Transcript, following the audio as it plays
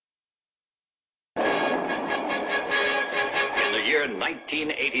year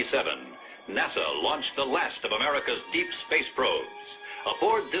 1987, NASA launched the last of America's deep space probes.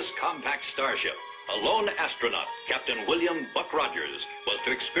 Aboard this compact starship, a lone astronaut, Captain William Buck Rogers, was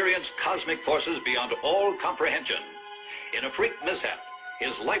to experience cosmic forces beyond all comprehension. In a freak mishap,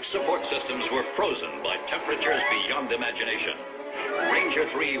 his life support systems were frozen by temperatures beyond imagination. Ranger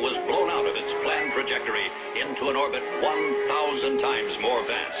 3 was blown out of its planned trajectory into an orbit 1,000 times more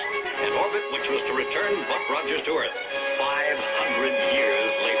vast. An orbit which was to return Buck Rogers to Earth 500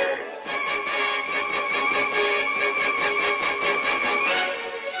 years later.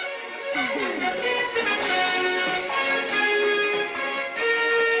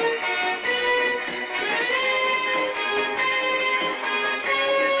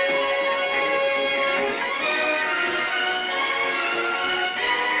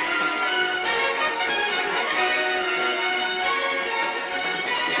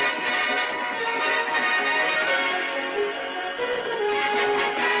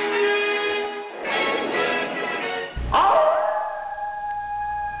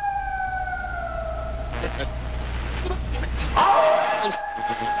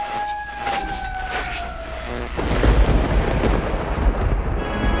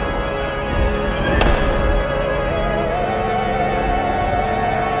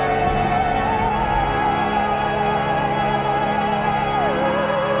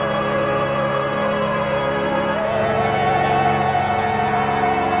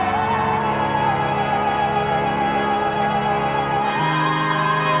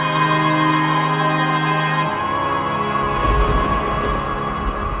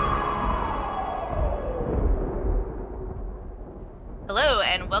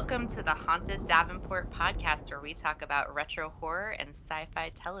 Welcome to the Haunted Davenport podcast, where we talk about retro horror and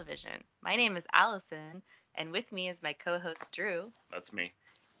sci-fi television. My name is Allison, and with me is my co-host Drew. That's me.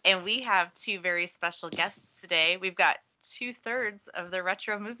 And we have two very special guests today. We've got 2/3 of the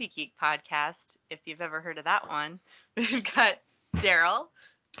Retro Movie Geek podcast, if you've ever heard of that one. We've got Daryl.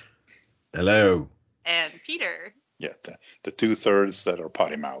 Hello. And Peter. Yeah, the 2/3 that are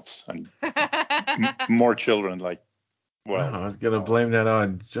potty mouths and more children like. Well, I was gonna blame that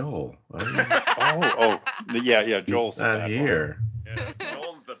on Joel. Yeah, Joel's not the here. Yeah,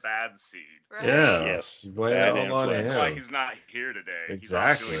 Joel's the bad seed. Right? Yeah, yes, blame it all on him. That's why he's not here today.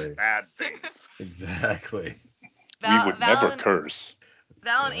 Exactly. He's off doing bad things. Exactly. We would never curse.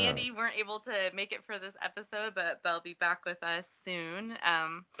 Val and Andy weren't able to make it for this episode, but they'll be back with us soon.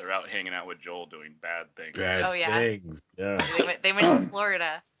 They're out hanging out with Joel doing bad things. Things. Yeah. They went to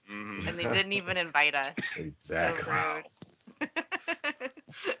Florida. Mm-hmm. And they didn't even invite us. Exactly. So rude.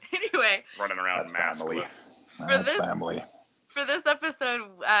 Anyway. Running around maskless. That's family. For this episode,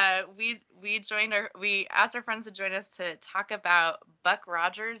 we asked our friends to join us to talk about Buck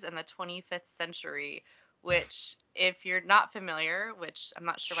Rogers and the 25th century, which, if you're not familiar, which I'm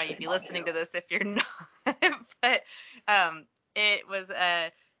not sure why you'd be listening to this if you're not, but it was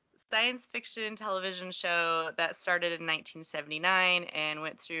a science fiction television show that started in 1979 and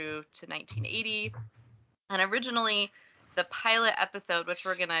went through to 1980. And originally, the pilot episode, which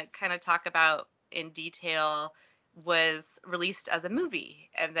we're going to kind of talk about in detail, was released as a movie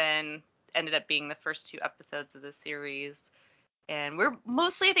and then ended up being the first 2 episodes of the series. And we're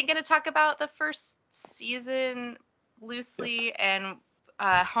mostly, I think, going to talk about the first season loosely and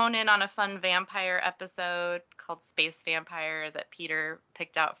hone in on a fun vampire episode called Space Vampire that Peter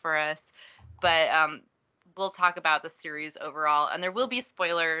picked out for us. But we'll talk about the series overall, and there will be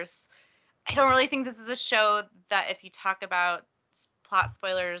spoilers. I don't really think this is a show that if you talk about plot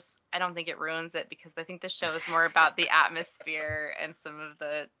spoilers, I don't think it ruins it, because I think the show is more about the atmosphere and some of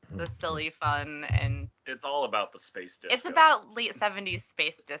the silly fun. And it's all about the space disco. It's about late 70s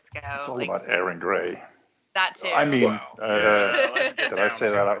space disco. It's all about Aaron Gray. That too. I mean, did I say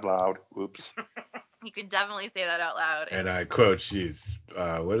that out loud? Oops. You can definitely say that out loud. And I quote, she's,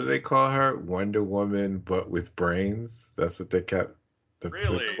 what do they call her? Wonder Woman, but with brains. That's what they kept, that's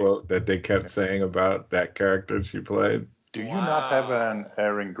really? the quote that they kept saying about that character she played. Do you not have an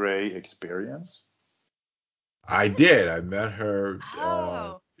Aaron Gray experience? I did. I met her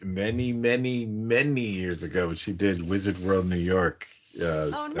many, many, many years ago. She did Wizard World New York.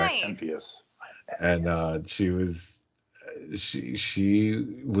 Nice. Envious. And she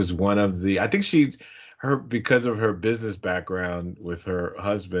was one of the, I think because of her business background with her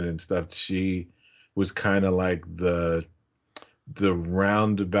husband and stuff, she was kind of like the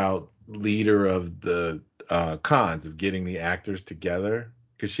roundabout leader of the cons of getting the actors together,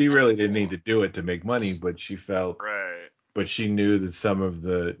 because she really didn't need to do it to make money, but she felt right. But she knew that some of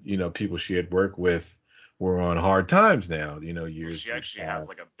the people she had worked with were on hard times now. Years. She actually has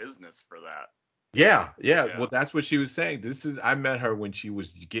like a business for that. Yeah. Yeah. Well, that's what she was saying. I met her when she was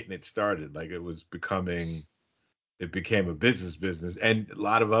getting it started. Like it became a business, and a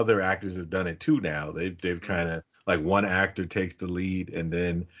lot of other actors have done it too now. They've kind of like one actor takes the lead, and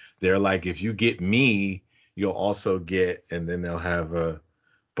then they're like, if you get me, you'll also get, and then they'll have a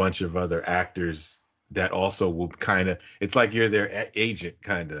bunch of other actors that also will kind of, it's like you're their agent,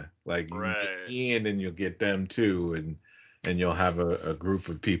 kind of like you can get Right. Ian and you'll get them too, and you'll have a group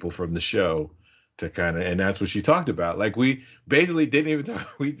of people from the show to kind of, and that's what she talked about. Like we basically didn't even talk,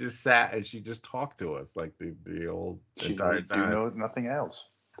 we just sat and she just talked to us like the old She entire do time. know nothing else.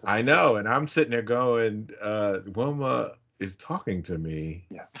 I know, and I'm sitting there going, Wilma is talking to me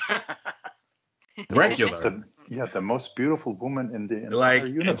regular. The most beautiful woman in the entire Like,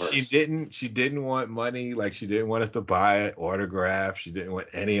 universe. and she didn't want money, like she didn't want us to buy it, autograph, she didn't want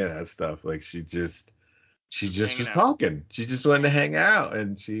any of that stuff. Like she just was talking. She just wanted to hang out,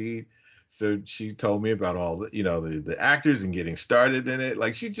 and she told me about all the actors and getting started in it.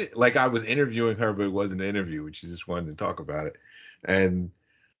 Like she just, like I was interviewing her, but it wasn't an interview, and she just wanted to talk about it. And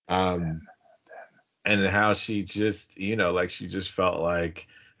and how she just, like she just felt like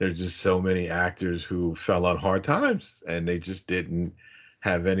there's just so many actors who fell on hard times and they just didn't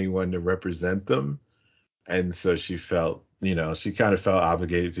have anyone to represent them. And so she felt, she kind of felt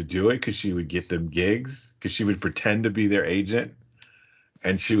obligated to do it because she would get them gigs, because she would pretend to be their agent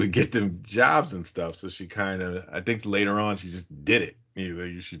and she would get them jobs and stuff. So she kind of, I think later on, she just did it.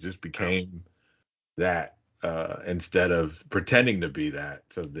 She just became that instead of pretending to be that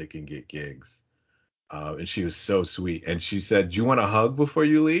so they can get gigs. And she was so sweet. And she said, "Do you want a hug before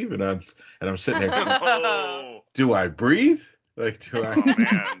you leave?" And I'm sitting there going, Oh. "Do I breathe? Like, do I?" Oh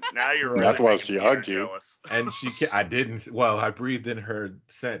man, now you're really That was making she me hugged you. jealous. And I didn't. Well, I breathed in her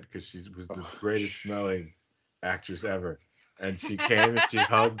scent because she was the greatest smelling actress ever. And she came and she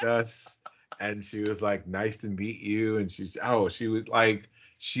hugged us, and she was like, "Nice to meet you." And she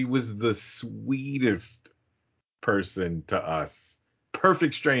was the sweetest person to us.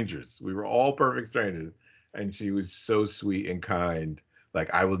 Perfect strangers. We were all perfect strangers. And she was so sweet and kind. Like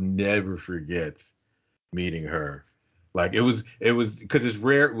I will never forget meeting her. Like it was because it's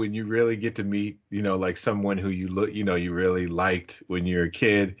rare when you really get to meet, like someone who you really liked when you're a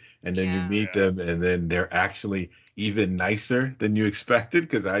kid, and then you meet them and then they're actually even nicer than you expected.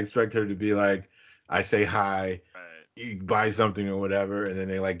 Because I expect her to be like, I say hi, you buy something or whatever, and then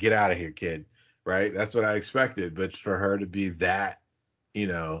they like, get out of here, kid. Right? That's what I expected. But for her to be that,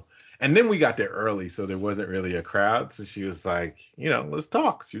 and then we got there early, so there wasn't really a crowd. So she was like, let's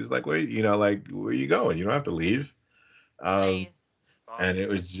talk. She was like, wait, like, where are you going? You don't have to leave. Nice. And it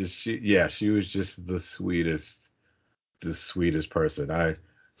was just she was just the sweetest person. I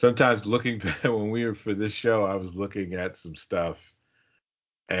sometimes looking back when we were for this show, I was looking at some stuff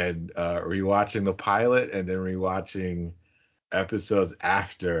and rewatching the pilot and then rewatching episodes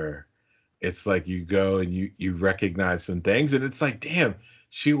after. It's like you go and you recognize some things, and it's like, damn,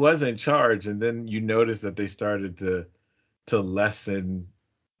 she was in charge, and then you notice that they started to lessen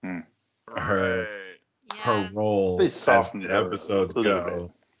her role They as softened the her episodes a little go.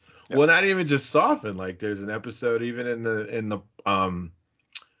 bit. Yep. Well, not even just soften. Like there's an episode even in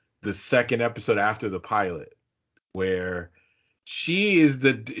the second episode after the pilot where she's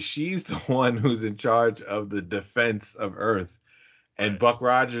the one who's in charge of the defense of Earth. And Buck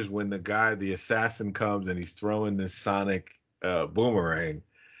Rogers, when the assassin comes and he's throwing this sonic boomerang,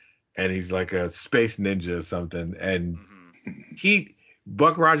 and he's like a space ninja or something, and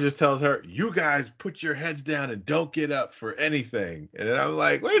Buck Rogers tells her, "You guys put your heads down and don't get up for anything." And then I'm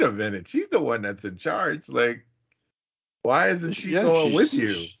like, wait a minute, she's the one that's in charge. Like, why isn't she going with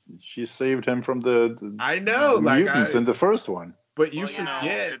you? She saved him from the I know, mutants in the first one. But you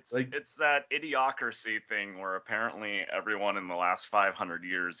forget, it's that idiocracy thing where apparently everyone in the last 500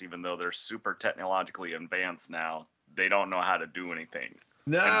 years, even though they're super technologically advanced now, they don't know how to do anything.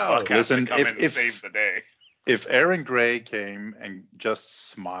 No, and Buck has to come in and save the day. If Aaron Gray came and just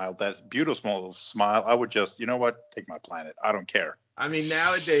smiled, that beautiful smile, I would just, you know what, take my planet. I don't care. I mean,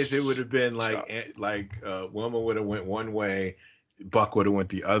 nowadays it would have been like Wilma would have went one way, Buck would have went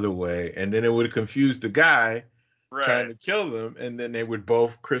the other way, and then it would have confused the guy trying to kill them, and then they would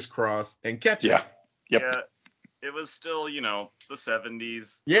both crisscross and catch him. Yep. Yeah, it was still, the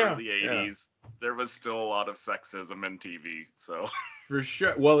 70s, early 80s. There was still a lot of sexism in TV, so. For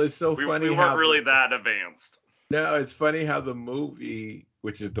sure. Well, it's so funny we weren't really that advanced. No, it's funny how the movie,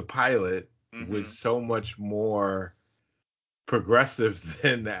 which is the pilot, was so much more progressive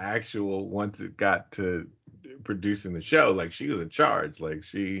than the actual once it got to producing the show. Like she was in charge. Like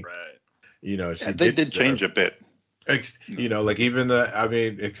she, she they did change a bit. You know, like even I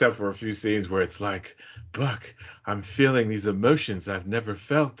mean, except for a few scenes where it's like, Buck, I'm feeling these emotions I've never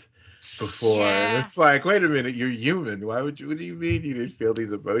felt before. And Yeah. it's like, wait a minute, you're human. What do you mean you didn't feel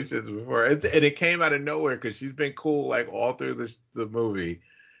these emotions before? And it came out of nowhere because she's been cool like all through the movie.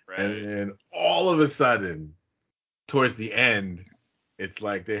 Right. And then all of a sudden, towards the end, it's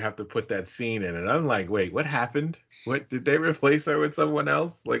like they have to put that scene in. And I'm like, wait, what happened? What did they replace her with someone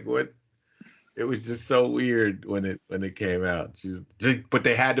else? Like what? It was just so weird when it came out. But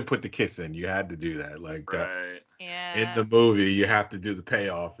they had to put the kiss in. You had to do that. Like that Right. in the Yeah. movie, you have to do the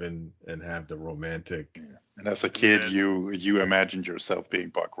payoff and have the romantic. Yeah. And as a kid, And you imagined yourself being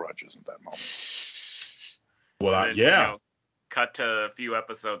Buck Rogers in that moment. Well, and then, yeah, cut to a few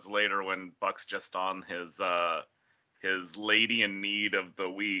episodes later when Buck's just on his lady in need of the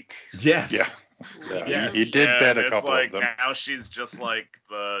week. yes, Yeah. Yeah, Yes. he did bet a it's couple like of them. now she's just like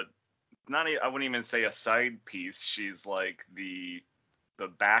I wouldn't even say a side piece. She's like the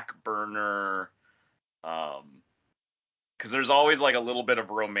back burner, because there's always like a little bit of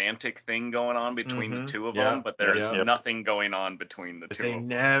romantic thing going on between the two of them, but there's Yep. nothing going on between the But two they of them.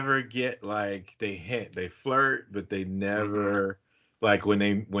 never get like they hint, they flirt, but they never like when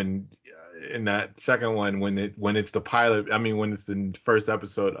in that second one when it's the pilot. I mean, when it's the first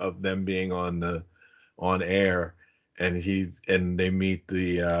episode of them being on air, and they meet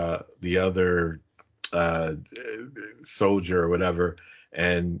the other soldier or whatever,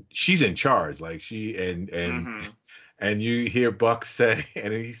 and she's in charge, like she and you hear Buck say,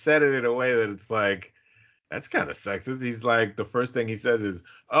 and he said it in a way that it's like, that's kind of sexist. He's like, the first thing he says is,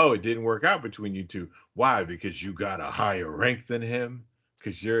 oh, it didn't work out between you two. Why? Because you got a higher rank than him?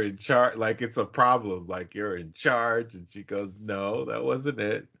 Because you're in charge? Like, it's a problem. Like, you're in charge. And she goes, no, that wasn't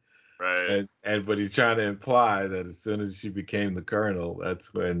it. Right. But he's trying to imply that as soon as she became the colonel,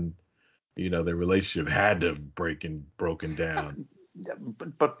 that's when, the relationship had to have broken down. Yeah,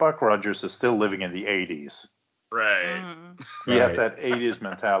 but Buck Rogers is still living in the 80s. Right. He has that 80s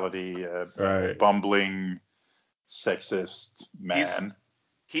mentality, Right. bumbling, sexist man.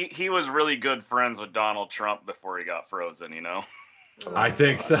 He was really good friends with Donald Trump before he got frozen, I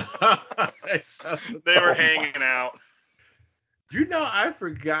think so. They were hanging out. I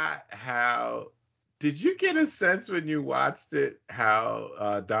forgot how. Did you get a sense when you watched it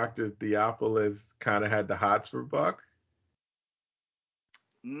how Dr. Theopolis kind of had the hots for Buck?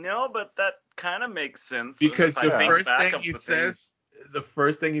 No, but that kind of makes sense. Because the first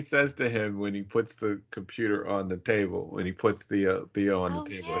thing he says to him when he puts the computer on the table, when he puts Theo on the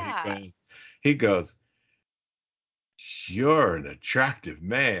table, Yeah. he goes, "You're an attractive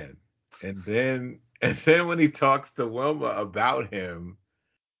man." And then when he talks to Wilma about him,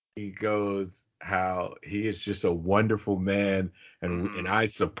 he goes how he is just a wonderful man, and I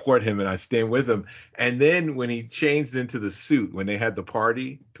support him and I stand with him. And then when he changed into the suit, when they had the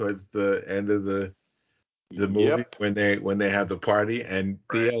party towards the end of the movie, when they had the party, and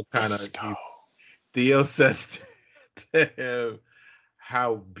Theo Theo says to him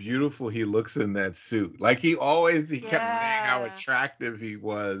how beautiful he looks in that suit. Like he kept saying how attractive he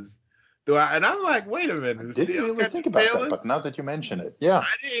was. And I'm like, wait a minute. I didn't really think about that, but now that you mention it, yeah.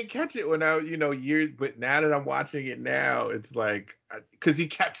 I didn't catch it when years, but now that I'm watching it now, it's like, because he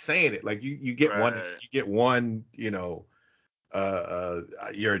kept saying it. Like you get one, you're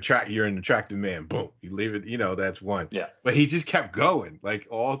an attractive man. Boom. You leave it, that's one. Yeah. But he just kept going. Like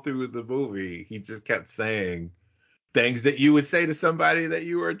all through the movie, he just kept saying things that you would say to somebody that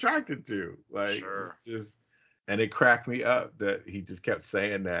you were attracted to. Like, sure. And it cracked me up that he just kept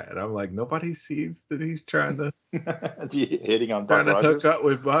saying that. And I'm like, nobody sees that he's trying to hitting on Buck Rogers? Hook up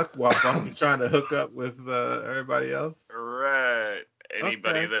with Buck while Buck is trying to hook up with everybody else. Right.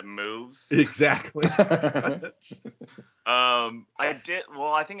 Anybody that moves. Exactly.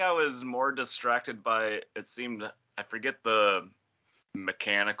 I think I was more distracted by, it seemed, I forget the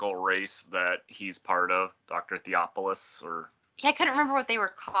mechanical race that he's part of, Dr. Theopolis, or Yeah, I couldn't remember what they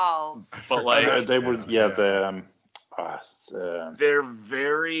were called. But like they were they're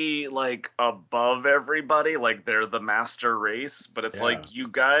very like above everybody, like they're the master race, but it's like you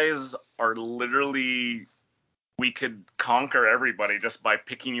guys are literally, we could conquer everybody just by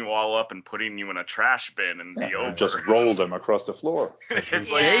picking you all up and putting you in a trash bin and be over. Just roll them across the floor.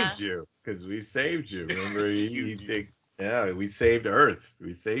 Because we saved you. Remember, we saved Earth.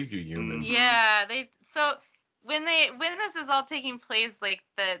 We saved you, humans. Yeah, so when this is all taking place, like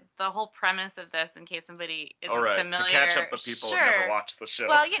the whole premise of this, in case somebody isn't familiar, to catch up the people who never watched the show.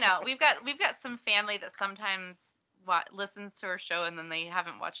 Well, we've got some family that sometimes listens to our show and then they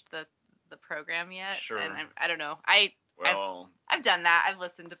haven't watched the program yet. Sure. And I don't know. Well, I've done that. I've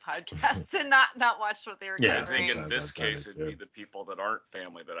listened to podcasts and not watched what they were Yeah, I think covering. in this Sometimes I've done case it it'd be too. the people that aren't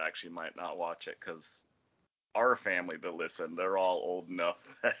family that actually might not watch it, because our family that listen, they're all old enough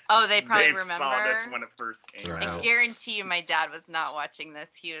that Oh, they probably saw this remember. when it first came Right. I out. guarantee you, my dad was not watching this.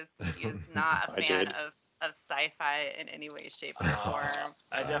 He was not a I fan did. of sci-fi in any way, shape, or form.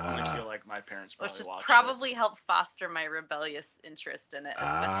 I definitely Ah. feel like my parents Which probably has watched probably helped foster my rebellious interest in it,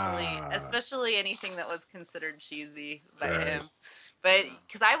 Ah. especially anything that was considered cheesy by Right. him. But Yeah.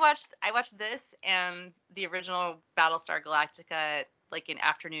 because I watched this and the original Battlestar Galactica like in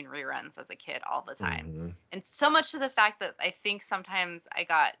afternoon reruns as a kid all the time, Mhm. and so much to the fact that I think sometimes I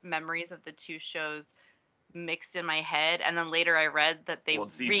got memories of the two shows mixed in my head, and then later I read that they Well,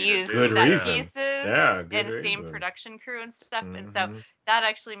 it's easy to reused do. Good set reason. pieces Yeah, good and same reason. production crew and stuff, and so Mhm. that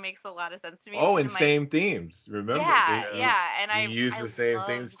actually makes a lot of sense to me. Oh, and my same themes. Remember? yeah, Yeah. yeah, and You use I the same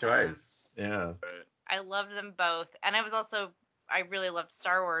themes loved them. twice. Yeah. Right. I loved them both, and I really loved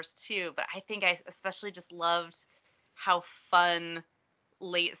Star Wars too, but I think I especially just loved how fun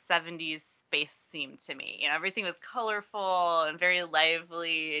late 70s space seemed to me. You know, everything was colorful and very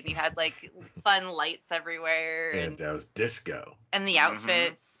lively, and you had like fun lights everywhere, And that was disco. and the Mhm.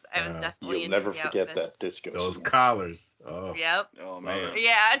 outfits. I was Yeah. definitely You'll into never the forget outfits. that disco Those scene. collars. Oh. Yep. Oh Love man. it.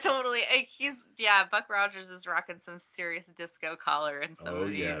 Yeah, totally. Buck Rogers is rocking some serious disco collar in some Oh of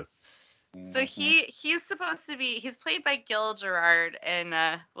these. yes. So Mhm. he's supposed to be, he's played by Gil Gerard,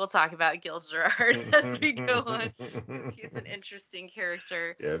 and we'll talk about Gil Gerard as we go on. He's an interesting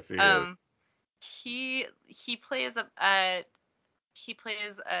character. Yes, he is. He plays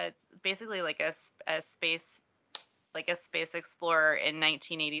basically like a space explorer in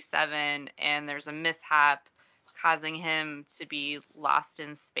 1987, and there's a mishap causing him to be lost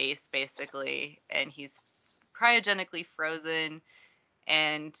in space basically, and he's cryogenically frozen,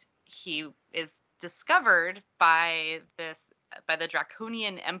 and he is discovered by the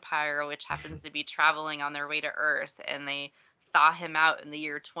Draconian Empire, which happens to be traveling on their way to Earth, and they thaw him out in the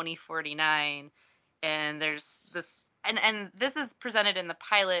year 2049. And there's this, and this is presented in the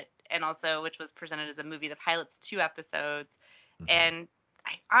pilot, and also which was presented as a movie. The pilot's 2 episodes, and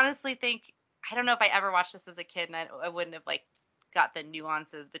I honestly think, I don't know if I ever watched this as a kid, and I wouldn't have like got the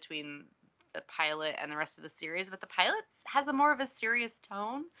nuances between the pilot and the rest of the series, but the pilot has a more of a serious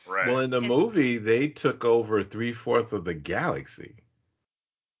tone. Right. Well, in the It's- movie, they took over 3/4 of the galaxy.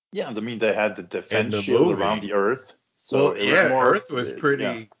 Yeah, I mean they had the In defense the shield movie. around the Earth, so Well, it was yeah, more. Earth was Yeah,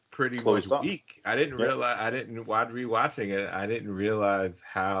 pretty much closed off. weak. I didn't Yeah. realize. While rewatching it, I didn't realize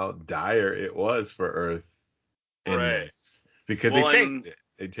how dire it was for Earth in Right. this, because Well, they changed and- it.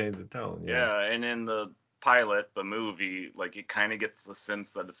 They changed the tone. Yeah. Yeah, and in the pilot, the movie, like it kind of gets the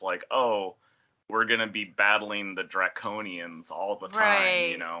sense that it's like, oh, we're gonna be battling the Draconians all the time, you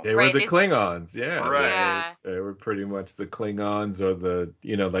Right. know? They were Right, the they- Klingons. Yeah. Right. Yeah. They were pretty much the Klingons, or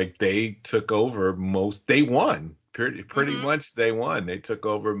like they took over most. They won. Pretty Mhm. much they won. They took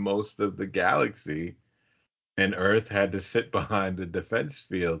over most of the galaxy, and Earth had to sit behind the defense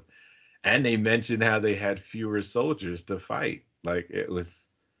field. And they mentioned how they had fewer soldiers to fight. Like it was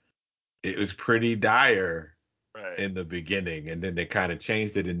pretty dire Right. in the beginning, and then they kind of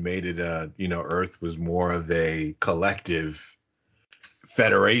changed it and made it Earth was more of a collective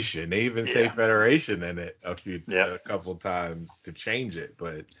federation. They even say Yeah. federation in it Yeah. a couple times to change it,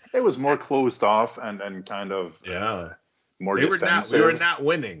 but It was more closed off and kind of yeah. more We were defensive. not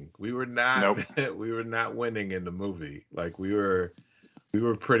winning. We were not Nope. we were not winning in the movie. Like we were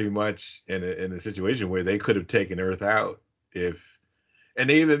pretty much in a situation where they could have taken Earth out if, and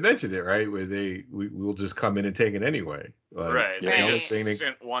they even mentioned it, right? Where we'll just come in and take it anyway. Like, Right. Yeah. They Right. just thing they-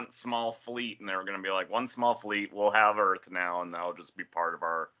 sent one small fleet, and they were gonna be like, one small fleet, we'll have Earth now, and that'll just be part of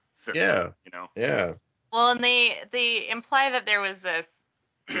our system, Yeah. you know? Yeah. Well, and they imply that there was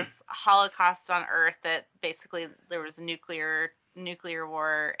this holocaust on Earth, that basically there was a nuclear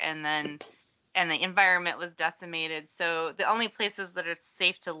war, and the environment was decimated. So the only places that are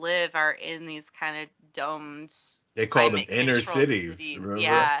safe to live are in these kind of domed, They called them climate-controlled inner cities. Remember?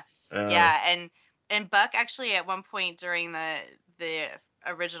 Yeah, Yeah. and Buck actually at one point during the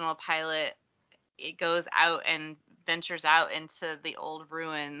original pilot, it goes out and ventures out into the old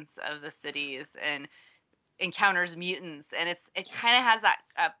ruins of the cities and encounters mutants, and it kind of has that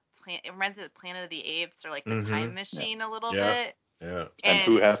it reminds me of Planet of the Apes, or like the Time Machine a little Yeah. bit. Yeah. And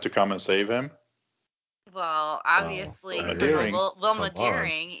who has to come and save him? Well, obviously, Wilma Colonel Deering. Wilma Come on.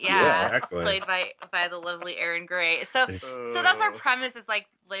 Deering, Yeah. Exactly. played by the lovely Erin Gray. So that's our premise. Is like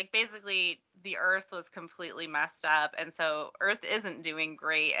basically the Earth was completely messed up, and so Earth isn't doing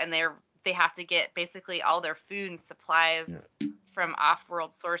great, and they have to get basically all their food and supplies from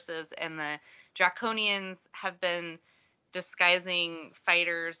off-world sources, and the Draconians have been disguising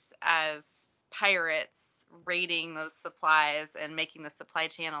fighters as pirates, raiding those supplies and making the supply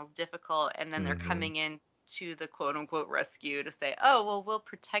channels difficult, and then they're coming in to the quote unquote rescue to say, oh, well, we'll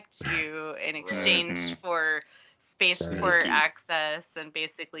protect you in exchange for spaceport access, and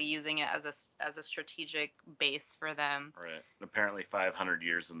basically using it as a strategic base for them. Right. And apparently 500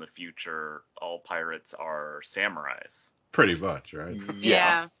 years in the future, all pirates are samurais. Pretty much, right?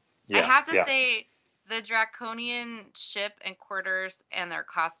 Yeah. I have to say, the Draconian ship and quarters and their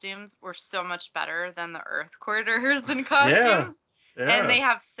costumes were so much better than the Earth quarters and costumes. Yeah. And they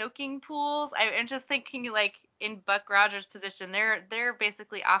have soaking pools. I'm just thinking, like, in Buck Rogers' position, they're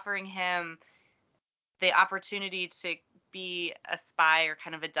basically offering him the opportunity to be a spy or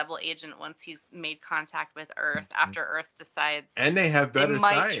kind of a double agent once he's made contact with Earth, after Earth decides and they have better they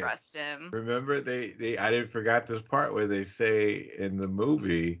might science. Trust him. Remember, I didn't forget this part where they say in the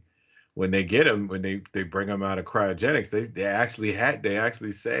movie, when they get him, when they bring him out of cryogenics, they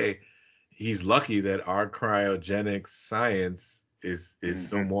actually say he's lucky that our cryogenics science is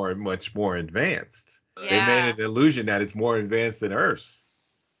so much more advanced. Yeah. They made an illusion that it's more advanced than Earth's.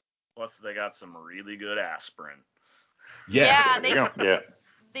 Plus, they got some really good aspirin. Yes. They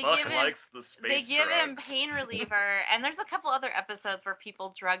give him pain reliever, and there's a couple other episodes where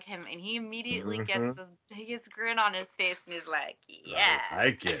people drug him, and he immediately gets this biggest grin on his face, and he's like, "Yeah, I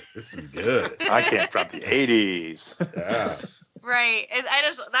like it. This is good. I came from the 80s." Yeah. Right. And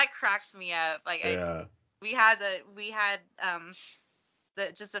that cracks me up. Like, we had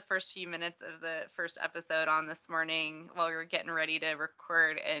just the first few minutes of the first episode on this morning while we were getting ready to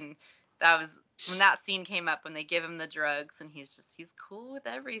record, and that was when that scene came up, when they give him the drugs, and he's cool with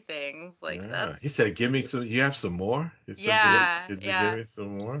everything. It's like, he said, "Give me some. You have some more?" Could you give me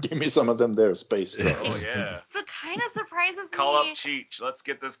some more? Give me some of them there, space drugs. Oh yeah. So kind of surprises Call me. up Cheech. Let's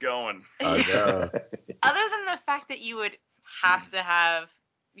get this going. Other than the fact that you would have to have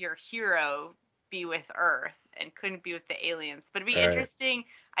your hero be with Earth and couldn't be with the aliens, but it'd be interesting.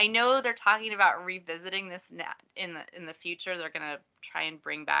 I know they're talking about revisiting this in the future. They're gonna try and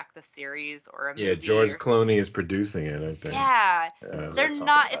bring back the series or a movie. Yeah, George Clooney is producing it, I think. Yeah, they're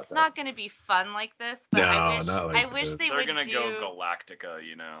not. It's not gonna be fun like this. But I wish they would do. They're gonna go Galactica.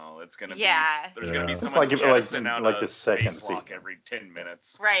 You know, it's gonna be. There's gonna be it's someone jettisoned out like a the second spacewalk season. every 10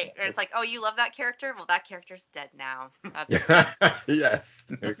 minutes. Right. Or it's like, oh, you love that character? Well, that character's dead now. Yes.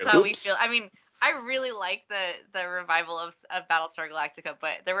 That's how we feel. I mean, I really like the revival of Battlestar Galactica,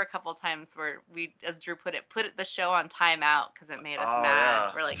 but there were a couple times where we, as Drew put it, the show on timeout because it made us mad.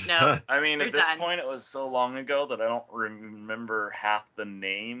 Yeah. We're like, no. I mean, at this point, it was so long ago that I don't remember half the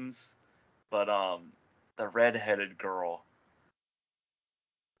names, but the redheaded girl.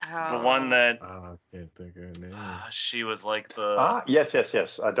 The one that I can't think of her name. She was like the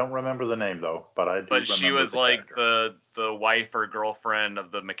yes. I don't remember the name though, but I do. But she was like character. the wife or girlfriend of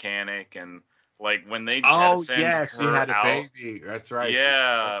the mechanic, and like when they she had a baby. That's right.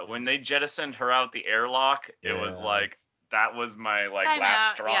 Yeah, when they jettisoned her out the airlock, it was like that was my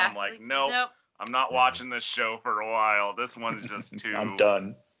last straw. Yeah. I'm like, nope. I'm not watching this show for a while. This one's just too. I'm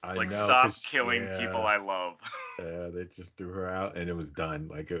done. Stop killing people I love. Yeah, they just threw her out and it was done.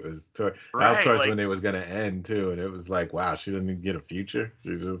 Like it was. That was towards when it was gonna end too, and it was like, wow, she didn't even get a future.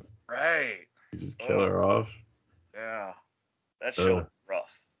 She just. Right. You just kill her off. Yeah. That show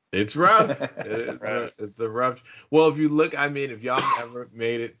rough. It's rough. It's a rough. Well, if you look, I mean, if y'all ever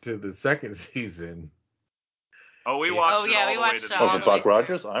made it to the second season. Oh, we watched it all the way to the end. Buck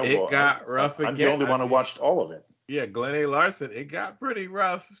Rogers? It got rough again. I'm the only one who watched all of it. Yeah, Glenn A. Larson. It got pretty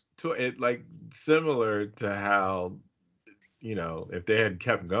rough. Similar to how, if they had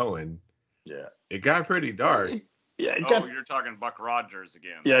kept going. Yeah. It got pretty dark. Yeah. You're talking Buck Rogers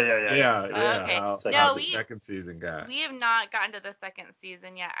again. Yeah. Okay. How the second season got. We have not gotten to the second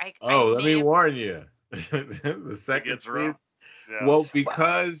season yet. Let me warn you. The second season. Yeah. Well,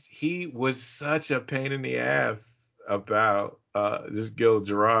 because he was such a pain in the ass about Gil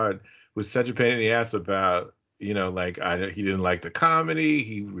Gerard was such a pain in the ass about he didn't like the comedy.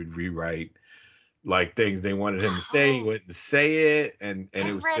 He would rewrite things they wanted him to say. He wouldn't say it, and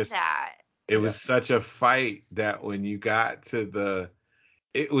it was just that. It was such a fight that when you got to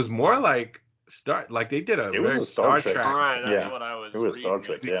it was more like they did it was a Star Trek. Right, that's what I was. It was Star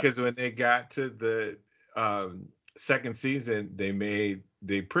Trek. Because when they got to the second season,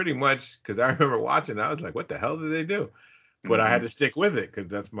 they pretty much, because I remember watching, I was like, what the hell did they do? But I had to stick with it because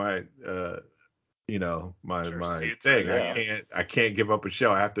that's my my thing. Yeah. I can't give up a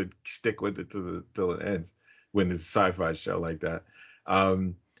show. I have to stick with it till it ends when it's a sci-fi show like that.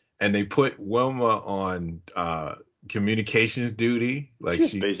 And they put Wilma on communications duty.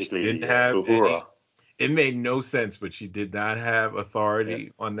 She basically didn't have Uhura. it made no sense, but she did not have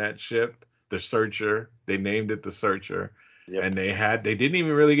authority on that ship. The Searcher, they named it the Searcher, and they didn't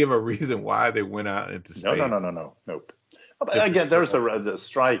even really give a reason why they went out into space. Nope. But again, there was the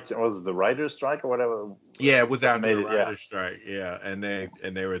strike. Was it the writer's strike or whatever? Yeah, it was after the writer's strike. Yeah, and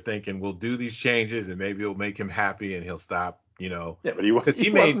they were thinking we'll do these changes and maybe it'll make him happy and he'll stop. Yeah, but he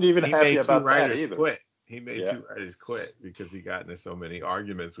wasn't even happy about that either. Quit. He made two writers quit because he got into so many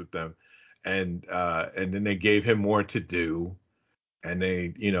arguments with them, and then they gave him more to do, and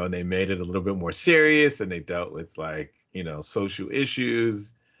they made it a little bit more serious, and they dealt with social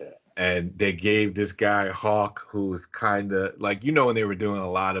issues. And they gave this guy Hawk, who was kind of like, when they were doing a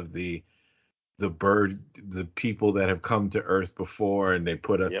lot of the people that have come to Earth before, and they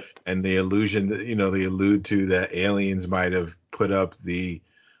put up and the illusion that they allude to that aliens might have put up the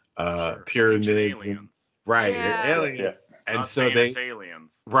pyramids aliens. Aliens, and not so they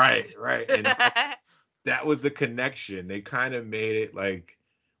aliens. Right, and that was the connection. They kind of made it like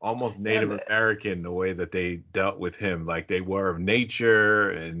almost Native American the way that they dealt with him, like they were of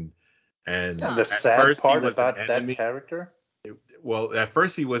nature and the sad part about that character. Well, at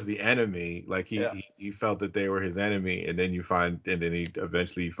first he was the enemy, like he felt that they were his enemy, and then he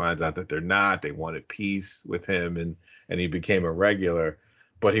eventually finds out that they're not. They wanted peace with him, and he became a regular.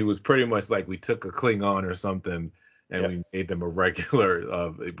 But he was pretty much like, we took a Klingon or something and we made them a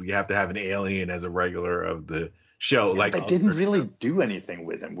regular we have to have an alien as a regular of the show. They didn't really do anything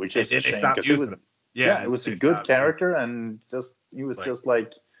with him, which is a shame. It was a good character, and he was just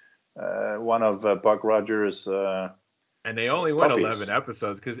like one of Buck Rogers. And they only went 11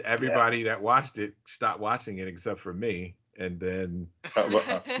 episodes because everybody that watched it stopped watching it except for me. And then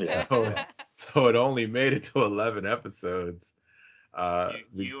so it only made it to 11 episodes.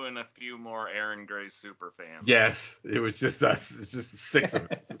 You and a few more Aaron Gray super fans. Yes, it was just us. It's just 6 of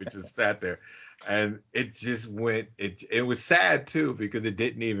us. We just sat there, and it just went. It was sad too because it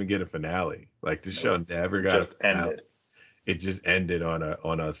didn't even get a finale. Like the show never got a finale. Ended. It just ended on a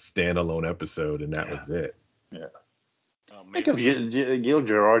standalone episode, and that was it. Yeah. Because Gil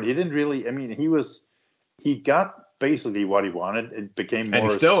Gerard, he didn't really. I mean, he got basically what he wanted. It became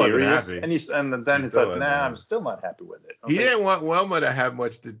more serious, and then it's like, I'm still not happy with it. Okay. He didn't want Wilma to have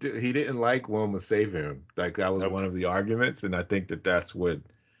much to do. He didn't like Wilma saving him. Like that was one of the arguments, and I think that's what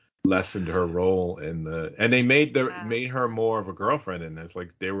lessened her role in the. And they made her more of a girlfriend in this.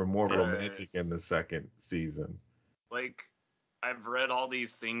 Like they were more romantic in the second season. Like I've read all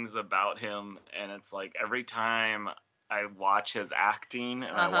these things about him, and it's like every time I watch his acting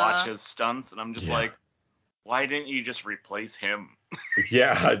and I watch his stunts, and I'm just like, why didn't you just replace him?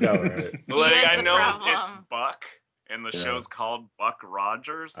 Yeah, I know, right? Like I know it's Buck, and the show's called Buck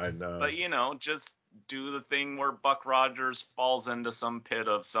Rogers. I know. But just do the thing where Buck Rogers falls into some pit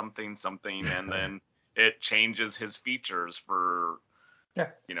of something, and then it changes his features for,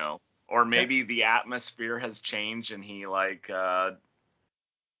 or maybe the atmosphere has changed and he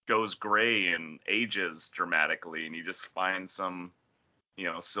goes gray and ages dramatically, and you just find some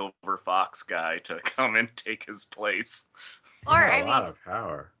Silver Fox guy to come and take his place. Or a lot of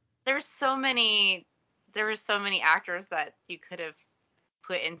power. There were so many actors that you could have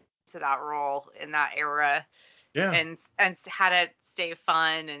put into that role in that era, and had it stay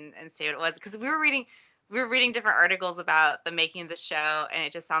fun and stay what it was. Because we were reading different articles about the making of the show, and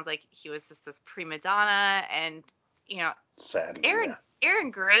it just sounds like he was just this prima donna, and sadly,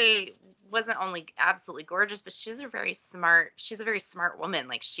 Erin Gray wasn't only absolutely gorgeous, but she's a very smart woman.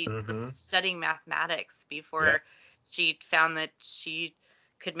 Like she was studying mathematics before she found that she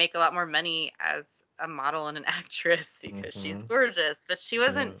could make a lot more money as a model and an actress because she's gorgeous. But she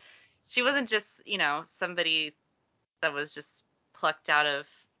wasn't just, somebody that was just plucked off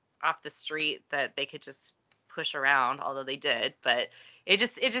the street that they could just push around, although they did. But it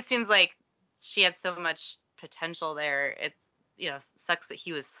just seems like she had so much potential there. It's, sucks that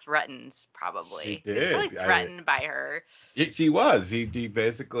he was threatened, probably. She did. He was probably threatened by her. She was. He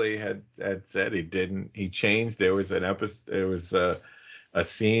basically had said he changed. There was an episode, there was a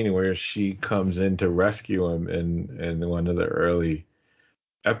scene where she comes in to rescue him in one of the early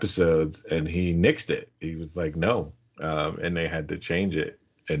episodes, and he nixed it. He was like, no. And they had to change it,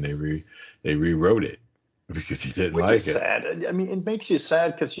 and they rewrote it because he didn't like it. Which is sad. I mean, it makes you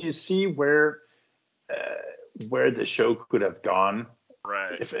sad because you see where the show could have gone.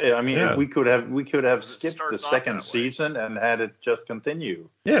 Right. We could have skipped the second season and had it just continue.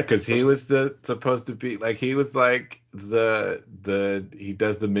 Yeah, because he was supposed to be like, he was like he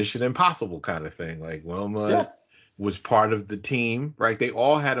does the Mission Impossible kind of thing. Like Wilma was part of the team, right? They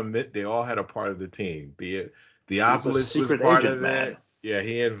all had a part of the team. The Theopolis was part of it. Yeah,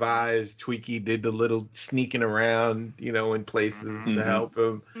 he advised. Twiki did the little sneaking around, in places to help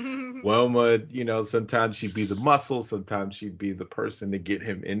him. Wilma, sometimes she'd be the muscle, sometimes she'd be the person to get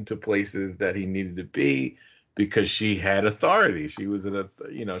him into places that he needed to be because she had authority. She was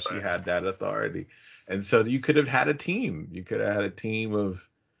she had that authority. And so you could have had a team. You could have had a team of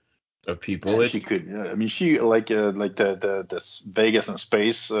people. Yeah, she could. She like the Vegas and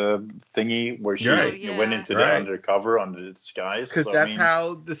space thingy where she went into the undercover under the skies. Because that's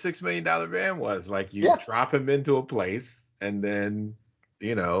how the $6 million van was. Like you drop him into a place, and then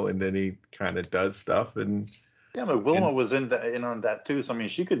and then he kind of does stuff. And yeah, but Wilma was in on that too. So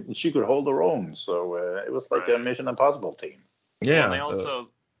she could hold her own. So it was like a Mission Impossible team. Yeah. Well, and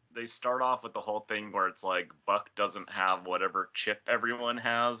they start off with the whole thing where it's like Buck doesn't have whatever chip everyone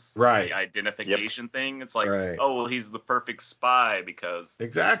has, right? The identification thing. It's like, oh, well, he's the perfect spy because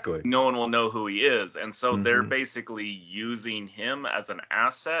exactly no one will know who he is, and so they're basically using him as an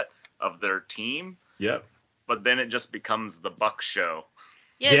asset of their team. Yep. But then it just becomes the Buck show.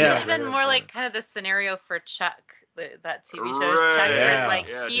 Yeah, it should have been more like kind of the scenario for Chuck. That TV show, Chuck is like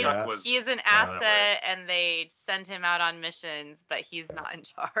he's an asset, and they send him out on missions, but he's not in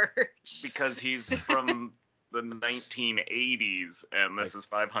charge because he's from the 1980s, and this is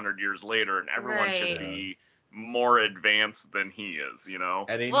 500 years later, and everyone should be more advanced than he is,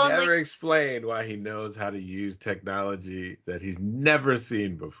 And he never explained why he knows how to use technology that he's never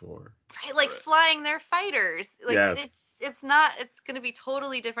seen before. Right, like flying their fighters. Like it's going to be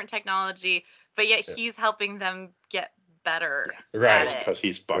totally different technology, but yet he's helping them get better. Right, because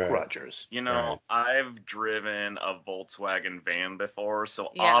he's Buck Rogers. I've driven a Volkswagen van before,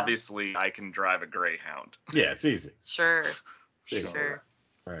 so obviously I can drive a Greyhound. Yeah, it's easy. Sure.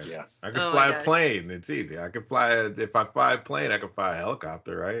 Right. Yeah. I can fly a plane. It's easy. I can fly if I fly a plane, I can fly a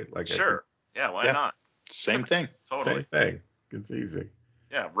helicopter, right? Like why not? Same thing. Totally. Same thing. It's easy.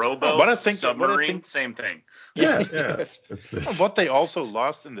 Yeah, rowboat, submarine, same thing. Yeah. What they also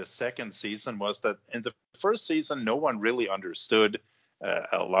lost in the second season was that in the first season, no one really understood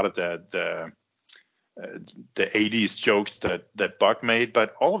a lot of the 80s jokes that Buck made,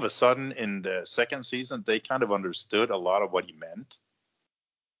 but all of a sudden in the second season, they kind of understood a lot of what he meant,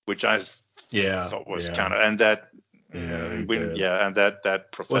 which I thought was kind of, and that. And that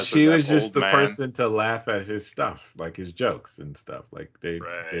professor. Well, she was just the person to laugh at his stuff, like his jokes and stuff. Like they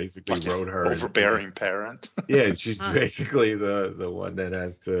basically like wrote her overbearing parent. Yeah, she's basically the one that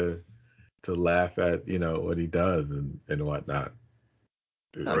has to laugh at what he does and whatnot.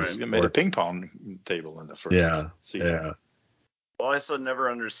 He made a ping pong table in the first season. Yeah. Well, I also never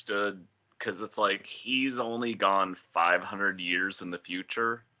understood because it's like he's only gone 500 years in the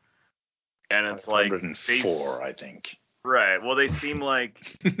future. And it's like 104, I think. Right. Well, they seem like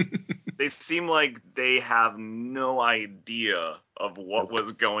they have no idea of what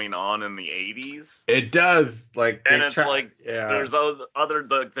was going on in the 80s. It does, and it's there's the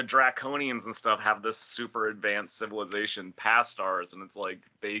Draconians and stuff have this super advanced civilization past ours, and it's like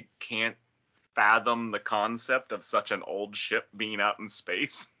they can't fathom the concept of such an old ship being out in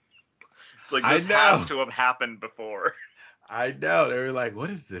space. It's like this has to have happened before. I know. They were like, what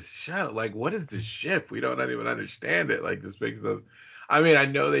is this shuttle? Like, what is this ship? We don't even understand it. Like, this makes us. I mean, I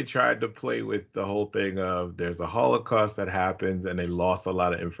know they tried to play with the whole thing of there's a Holocaust that happens and they lost a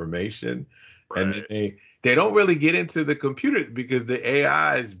lot of information. Right. And they don't really get into the computer because the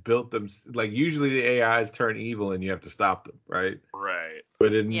AIs built them. Like, usually the AIs turn evil and you have to stop them, right? Right.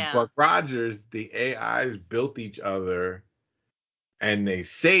 But in Buck Rogers, the AIs built each other and they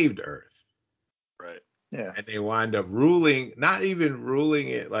saved Earth. Right. Yeah. And they wind up ruling, not even ruling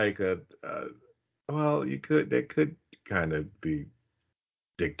it like they could kind of be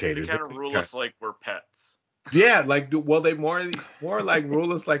dictators. They kind of rule us like we're pets. Yeah, they more like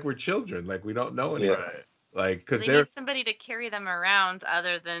rule us like we're children, like we don't know anything. Right. Like, because they need somebody to carry them around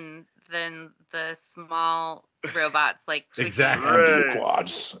other than the small robots like Twiki. Exactly.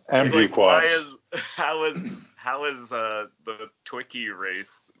 Ambu quads. How is the Twiki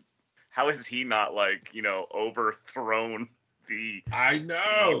race? How is he not overthrown the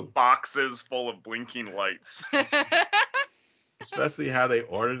boxes full of blinking lights? Especially how they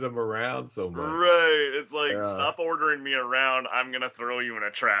ordered them around so much. Right. It's like, stop ordering me around. I'm going to throw you in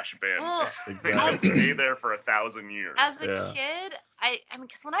a trash bin. Well, exactly. Stay there for 1,000 years. As a kid, I mean,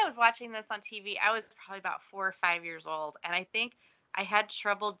 because when I was watching this on TV, I was probably about 4 or 5 years old. And I think I had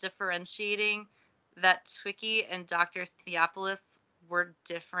trouble differentiating that Twiki and Dr. Theopolis were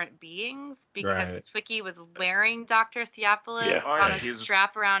different beings because Twiki was wearing Dr. Theopolis on a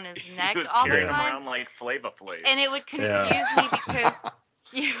strap around his neck all the time. He was carrying him around like Flava Flav. And it would confuse me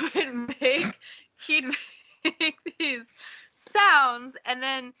because he'd make these sounds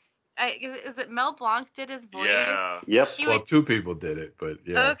when is it Mel Blanc did his voice? Yeah. Yep. Well, two people did it, but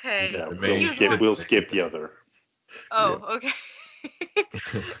yeah. Okay. Yeah, The we'll skip the other. Oh, okay.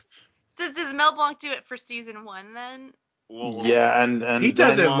 Does Mel Blanc do it for season 1 then? Well, yeah, and he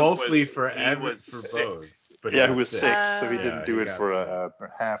does it Blanc mostly was, for he was for sick. both. But he was sick, so he Yeah, didn't do it for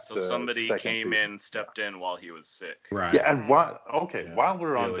half so the somebody second came season. in, stepped in while he was sick. Right. Yeah, and while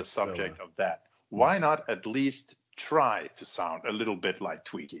we're on the Felix subject Silla. of that, why not at least try to sound a little bit like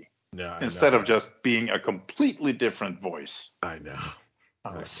Tweaky instead of just being a completely different voice? I know.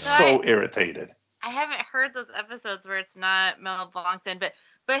 I was so irritated. I haven't heard those episodes where it's not Mel Blanc then,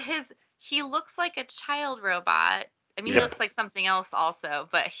 but he looks like a child robot. I mean, he looks like something else also,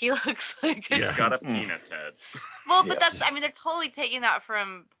 but he looks like He's got a penis head. Well, but that's, I mean, they're totally taking that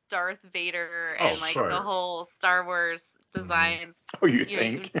from Darth Vader and like the whole Star Wars designs. Oh, you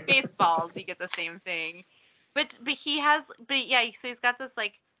think? Even Spaceballs, you get the same thing. But he has, so he's got this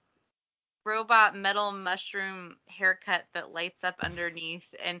like robot metal mushroom haircut that lights up underneath,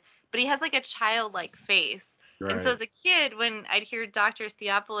 but he has like a childlike face. Right. And so as a kid, when I'd hear Dr.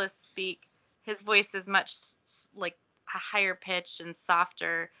 Theopolis speak, his voice is much like a higher pitch and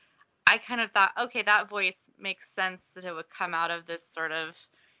softer. I kind of thought, okay, that voice makes sense that it would come out of this sort of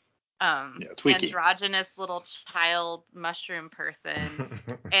androgynous little child mushroom person.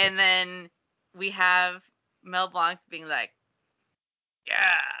 And then we have Mel Blanc being like,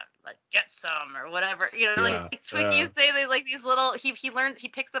 yeah, like get some or whatever, like Twinkies say they like these little. He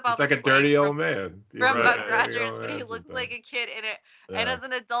picks up all. It's like a dirty old man from Buck Rogers, but he looks like a kid in it. Yeah. And as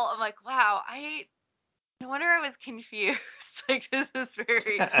an adult, I'm like, wow, no wonder I was confused. Like this is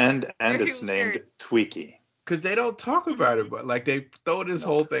very and very it's weird. named Tweaky. Because they don't talk about it, but like they throw this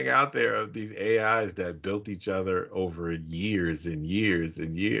whole thing out there of these AIs that built each other over years and years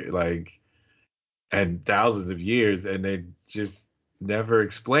and years, like, and thousands of years, and they just never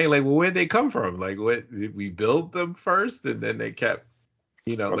explain, like, well, where'd they come from? Like, what did we build them first, and then they kept,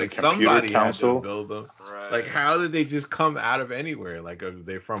 like somebody had to build them. Right. Like, how did they just come out of anywhere? Like, are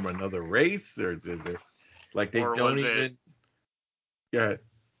they from another race, or did they, like, they don't even? Go ahead.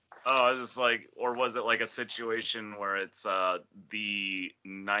 Oh, I was just like, or was it like a situation where it's the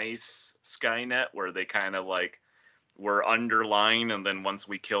nice Skynet where they kind of like were underlined, and then once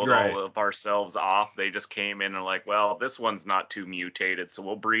we killed all of ourselves off, they just came in and like, well, this one's not too mutated, so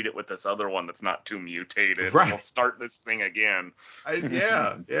we'll breed it with this other one that's not too mutated, and we'll start this thing again.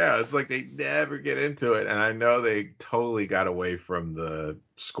 Yeah, it's like they never get into it, and I know they totally got away from the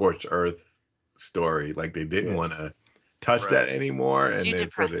Scorched Earth story, like they didn't want to touch that anymore, and too then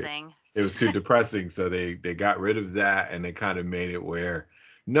depressing. It was too depressing, so they got rid of that, and they kind of made it where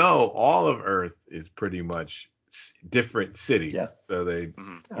all of Earth is pretty much different cities. Yeah. So they,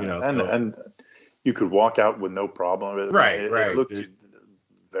 and you could walk out with no problem with it. Right. It looked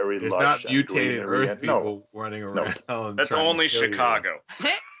very there's lush. Not mutated Earth people running around. That's only Chicago.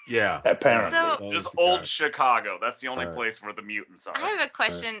 Yeah. Apparently. So, just old Chicago. That's the only place where the mutants are. I have a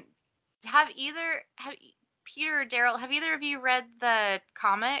question. Have Peter or Daryl, have either of you read the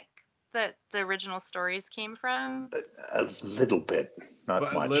comic that the original stories came from? A little bit, not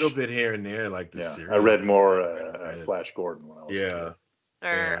much. A little bit here and there, like the series. I read more Flash Gordon when I was a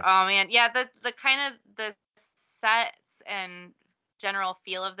kid. Oh man, the kind of the sets and general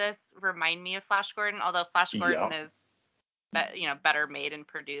feel of this remind me of Flash Gordon, although Flash Gordon is better made and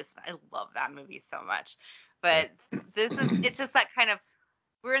produced. I love that movie so much. But it's just that kind of,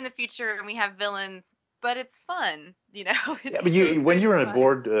 we're in the future and we have villains, but it's fun, but when you're on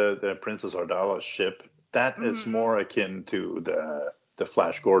board the Princess Ardala's ship, that is more akin to the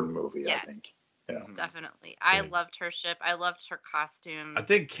Flash Gordon movie, I think. Yeah, definitely. I loved her ship. I loved her costume. I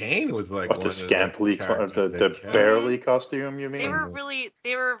think Kane was like the scantily, the barely costume. You mean?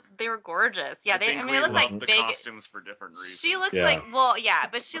 They were gorgeous. Yeah, they look like the costumes for different reasons. She looks like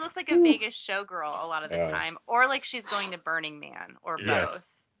but she looks like a Vegas showgirl a lot of the time, or like she's going to Burning Man, or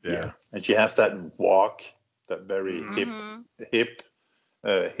both. Yeah, and she has that walk, that very hip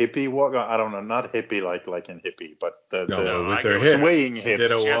hippie walk. I don't know, not hippie like in hippie, but with her swaying hips.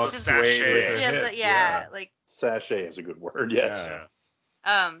 Did a walk swaying with her hips. Like sachet is a good word. Yes.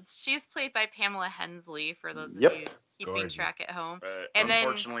 Yeah. She's played by Pamela Hensley for those of you keeping track at home. And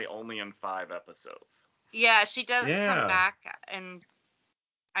unfortunately, only in 5 episodes. Yeah, she does come back, and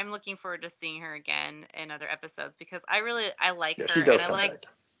I'm looking forward to seeing her again in other episodes because I like her. She does and come back.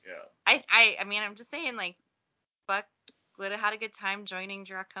 Yeah. I mean, I'm just saying, like, Buck would have had a good time joining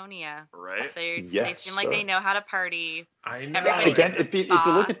Draconia. Right. They seem like they know how to party. I know. Again, if you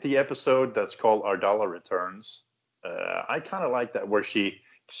look at the episode that's called Ardala Returns, I kind of like that, where she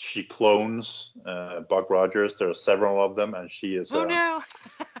she clones Buck Rogers. There are several of them, and she is. Oh no.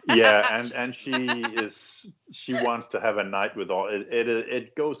 Yeah, and she wants to have a night with all.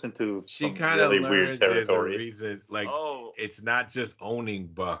 It goes into she some really weird territory. There's a reason, like it's not just owning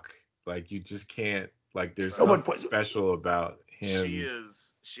Buck. Like you just can't. Like there's something special about him.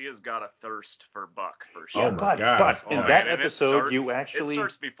 She has got a thirst for Buck for sure. Oh my gosh! But in that episode, you actually it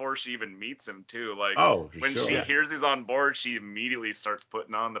starts before she even meets him too. Like when sure. she hears he's on board, she immediately starts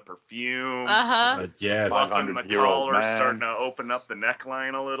putting on the perfume. Yes. Fluffing the collar, starting to open up the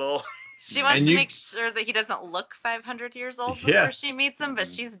neckline a little. She wants to make sure that he doesn't look 500 years old before she meets him, but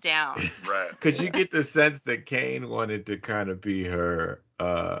she's down. Right. Because you get the sense that Kane wanted to kind of be her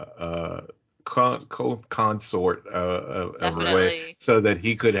consort of a way, so that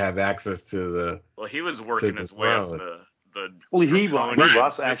he could have access to the. Well, he was working his way up the. Well, he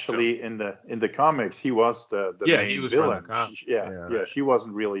was actually in the comics. He was the main villain. She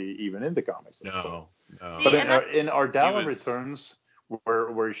wasn't really even in the comics. No. But in Ardala Returns,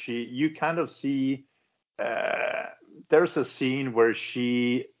 where you kind of see. There's a scene where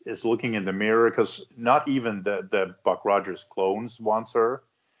she is looking in the mirror because not even the Buck Rogers clones wants her.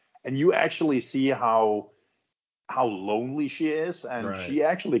 And you actually see how lonely she is, and she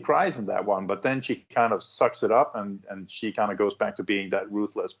actually cries in that one. But then she kind of sucks it up, and she kind of goes back to being that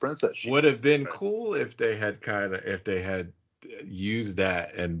ruthless princess. Would have been cool if they had used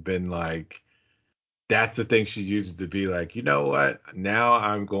that and been like, that's the thing she used to be like, you know what? Now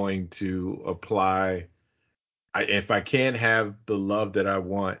I'm going to apply. If I can't have the love that I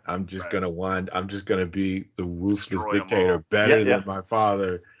want, I'm just gonna be the ruthless dictator, better than my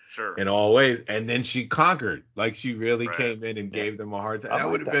father. Sure. In all ways, and then she conquered. Like she really came in and gave them a hard time. That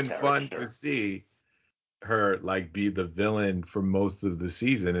would have been fun to see her like be the villain for most of the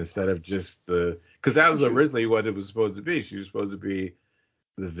season instead of just because that was originally what it was supposed to be. She was supposed to be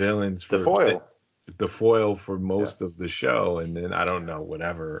the villains for the foil for most of the show, and then I don't know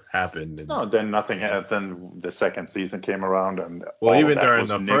whatever happened. Then nothing happened. Then the second season came around, and even during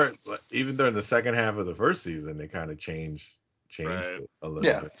the second half of the first season, they kind of changed it a little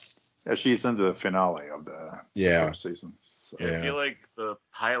bit. Yeah, she's in the finale of the first season. So. I feel like the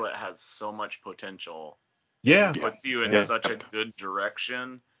pilot has so much potential. Yeah. It puts you in such a good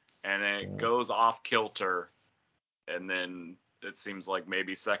direction, and it goes off kilter, and then it seems like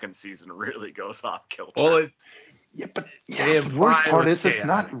maybe second season really goes off kilter. Well, the worst part is it's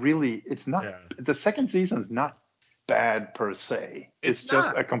not the second season's not bad per se. It's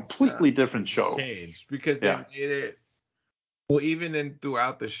just a completely different show. Changed because they made it. Well, even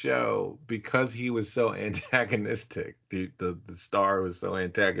throughout the show, because he was so antagonistic, the star was so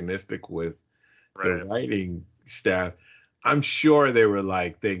antagonistic with the writing staff. I'm sure they were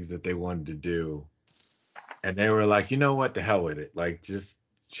like things that they wanted to do, and they were like, you know what, the hell with it. Like, just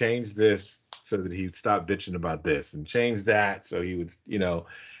change this so that he'd stop bitching about this, and change that so he would,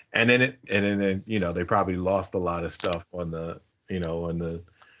 and then they probably lost a lot of stuff on the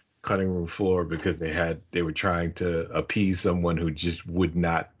cutting room floor because they were trying to appease someone who just would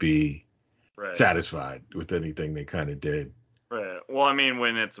not be satisfied with anything they kind of did. Right. Well, I mean,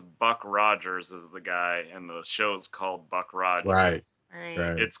 when it's Buck Rogers as the guy and the show's called Buck Rogers, right.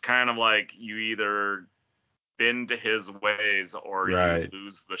 It's kind of like you either bend to his ways or you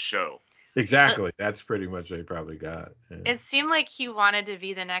lose the show. Exactly. That's pretty much what he probably got. Yeah. It seemed like he wanted to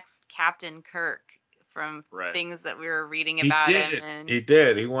be the next Captain Kirk. From things that we were reading about him, and he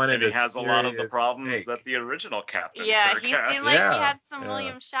did. He wanted. And he has a lot of the problems that the original Captain. Yeah, Kirk he seemed like he had some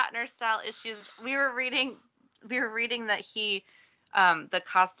William Shatner style issues. We were reading that he, the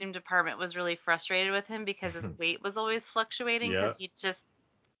costume department was really frustrated with him because his weight was always fluctuating because he'd just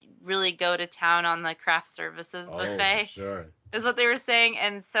really go to town on the craft services buffet. Sure. Is what they were saying.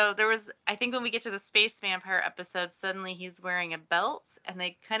 And so there was, I think when we get to the Space Vampire episode, suddenly he's wearing a belt and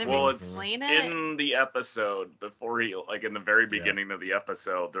they kind of explain it. In the episode, before in the very beginning of the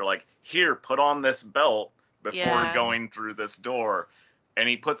episode, they're like, here, put on this belt before going through this door. And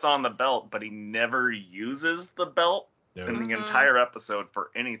he puts on the belt, but he never uses the belt in the entire episode for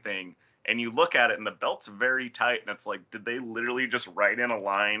anything. And you look at it, and the belt's very tight, and it's like, did they literally just write in a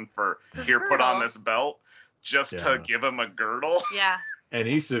line for, here, put on this belt? Just to give him a girdle. Yeah. And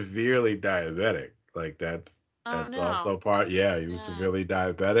he's severely diabetic. Like that's also part. Yeah, he was severely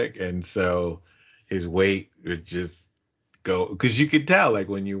diabetic, and so his weight would just go. Because you could tell, like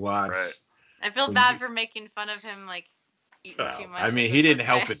when you watch. Right. I feel bad for making fun of him, like eating too much. I mean, he didn't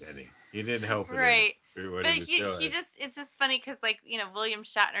help it any. He didn't help it. Right. But he just, it's just funny because William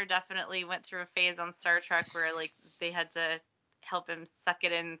Shatner definitely went through a phase on Star Trek where like they had to help him suck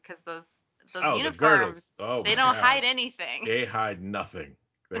it in because those uniforms, they don't hide anything. They hide nothing.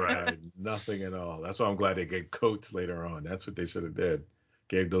 They had nothing at all. That's why I'm glad they gave coats later on. That's what they should have did.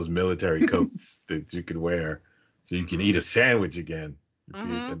 Gave those military coats that you could wear so you can eat a sandwich again if you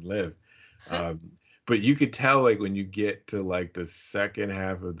can live. But you could tell, like, when you get to, like, the second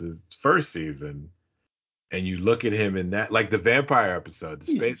half of the first season and you look at him in that, like, the vampire episode,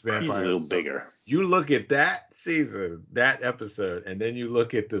 the space vampire He's a little episode, bigger. You look at that season, that episode, and then you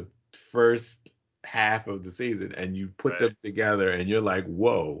look at the first half of the season and you put them together and you're like,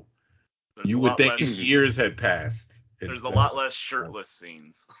 whoa. You would think years had passed. There's a lot less shirtless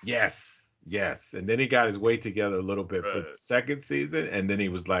scenes. Yes. And then he got his weight together a little bit for the second season, and then he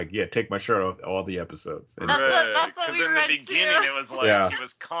was like, yeah, take my shirt off all the episodes. And that's what we in read the beginning, it was like he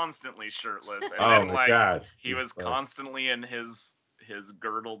was constantly shirtless. And then, like, God. He was constantly in his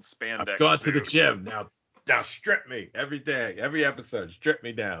girdled spandex I've gone suit. to the gym. Now strip me every day, every episode. Strip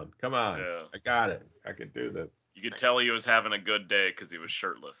me down. Come on. Yeah. I got it. I can do this. You could tell he was having a good day because he was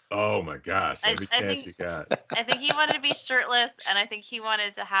shirtless. Oh, my gosh. Every chance he got. I think he wanted to be shirtless, and I think he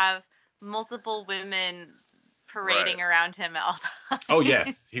wanted to have multiple women parading around him at all times. Oh,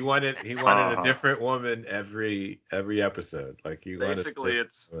 yes. He wanted a different woman every episode. Like, he basically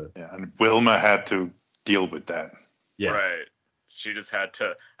wanted and Wilma had to deal with that. Yes. Right. She just had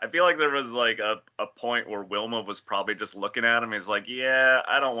to. I feel like there was like a point where Wilma was probably just looking at him. He's like, yeah,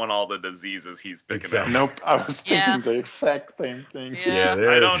 I don't want all the diseases he's picking up. Nope, I was thinking the exact same thing. Yeah,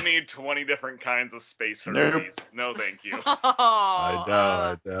 I don't need 20 different kinds of space herpes. No, thank you.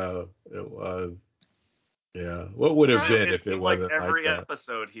 I know. It was. Yeah. What would have been if it wasn't like every that?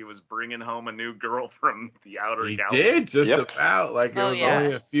 episode he was bringing home a new girl from the outer galaxy. He did just about. Like, there was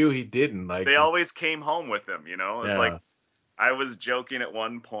only a few he didn't. Like, they always came home with him, you know? It's like, I was joking at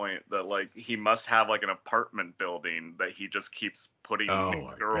one point that, like, he must have, like, an apartment building that he just keeps putting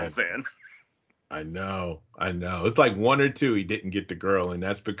girls in. I know. It's like one or two he didn't get the girl, and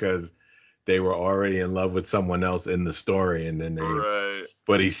that's because they were already in love with someone else in the story, and then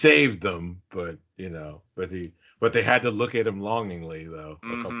but he saved them, but they had to look at him longingly, though,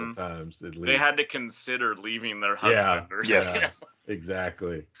 a couple times at least. They had to consider leaving their husband. Yeah,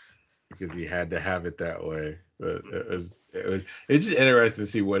 exactly. Because he had to have it that way. But it's just interesting to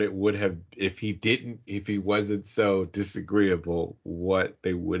see what it would have if he wasn't so disagreeable, what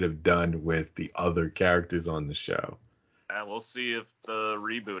they would have done with the other characters on the show. Yeah, we'll see if the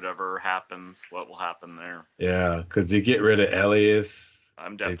reboot ever happens, what will happen there. Yeah, because you get rid of Elias.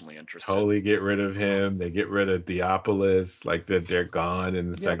 I'm definitely interested. Totally get rid of him. They get rid of Theopolis, like that they're gone in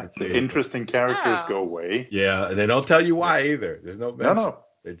the second season. The interesting characters go away. Yeah, and they don't tell you why either. There's no mention. No.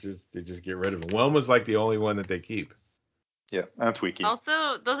 They just get rid of him. Wilma's like the only one that they keep. Yeah, and Tweaky.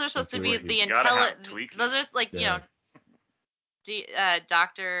 Also, those are supposed to be the intelligent. Those are like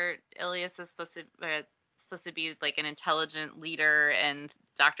Dr. Ilias is supposed to be like an intelligent leader, and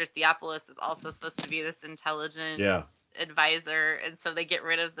Dr. Theopolis is also supposed to be this intelligent advisor, and so they get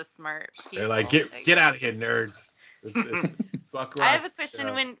rid of the smart people. They're like, get out of here, nerds. I have a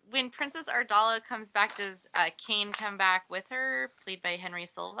question. When Princess Ardala comes back, does Kane come back with her, played by Henry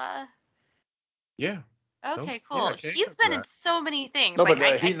Silva? Yeah. Okay, cool. He's been in so many things. No, like,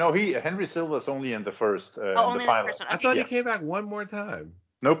 but Henry Silva's only in the first. Only the pilot. The first one. Okay. I thought he came back one more time.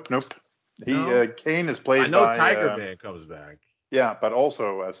 Nope. Kane is played by. I know Tiger Man comes back. Yeah, but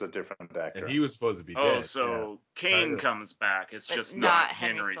also as a different actor. And he was supposed to be dead. Oh, so Kane comes back. It's just not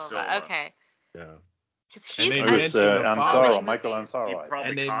Henry Silva. Okay. Yeah. And they mentioned Michael Ansaro.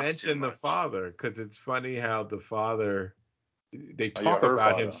 And they mentioned the father, because it's funny how the father, they talk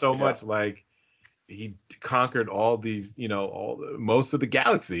about him so much like he conquered all these, most of the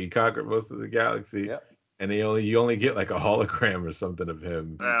galaxy. He conquered most of the galaxy. Yeah. And you only get like a hologram or something of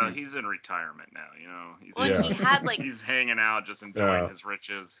him. He's in retirement now, He had like he's hanging out, just enjoying his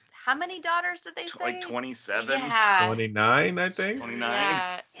riches. How many daughters did they say? Like 27? Yeah. 29, I think. 29.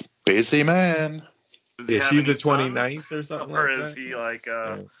 Yeah. Busy man. Yeah, she's the 29th or something or like that. Or is he like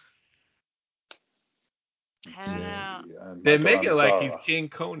I don't know. They make it like he's King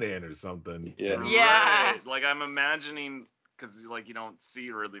Conan or something. Yeah. Right. Like I'm imagining, because like you don't see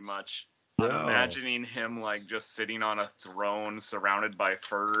really much. I'm imagining him like just sitting on a throne surrounded by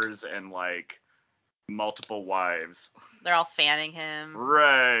furs and like multiple wives. They're all fanning him.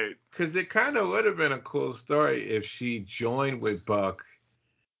 Right. Because it kind of would have been a cool story if she joined with Buck.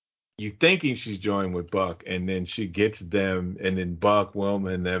 You thinking she's joined with Buck, and then she gets them, and then Buck, Wilma,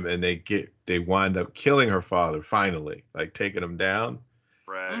 and them, and they wind up killing her father finally, like taking him down.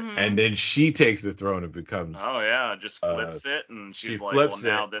 Right. Mm-hmm. And then she takes the throne and becomes. Oh yeah, just flips it, and she's like, "Well,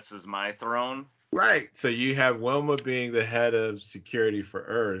 now this is my throne." Right. So you have Wilma being the head of security for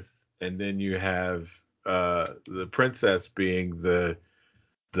Earth, and then you have the princess being the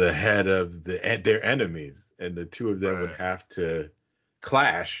the head of their enemies, and the two of them would have to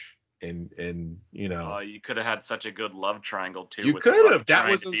clash. And you could have had such a good love triangle too. You could have.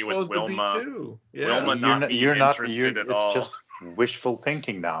 That was supposed to be too. Yeah. Wilma not being interested at all. It's just wishful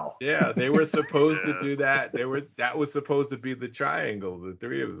thinking now. Yeah, they were supposed to do that. That was supposed to be the triangle, the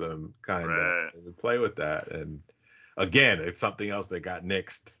three of them, kind of. They would play with that, and again, it's something else that got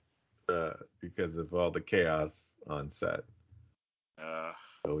nixed because of all the chaos on set.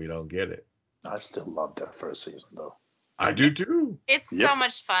 So we don't get it. I still love that first season though. I do too. It's so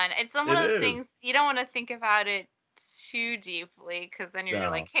much fun. It's one of those things you don't want to think about it too deeply, because then you're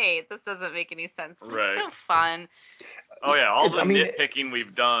like, hey, this doesn't make any sense. But it's so fun. Oh yeah, all the nitpicking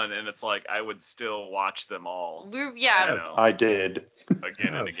we've done, and it's like I would still watch them all. I did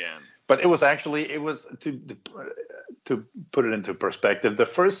again and again. But it was to put it into perspective. The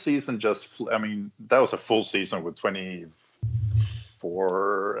first season that was a full season with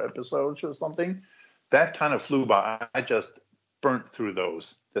 24 episodes or something. That kind of flew by. I just burnt through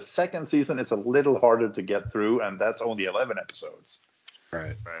those. The second season is a little harder to get through, and that's only 11 episodes.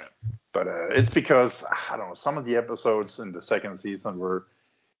 Right. But it's because, I don't know, some of the episodes in the second season were,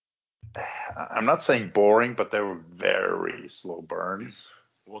 I'm not saying boring, but they were very slow burns.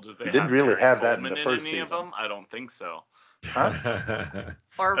 Well, did they didn't really have that in the first season? Of them? I don't think so. Huh?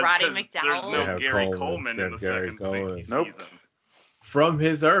 Or Roddy McDowell. There's no Gary Coleman in the second season. Nope. From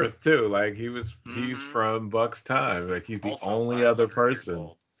his Earth too, like he's from Buck's time, like he's the only other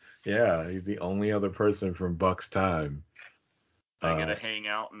person. Yeah, he's the only other person from Buck's time. I get to hang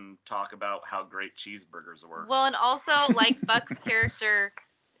out and talk about how great cheeseburgers were. Well, and also like Buck's character,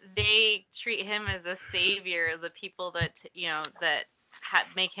 they treat him as a savior. The people that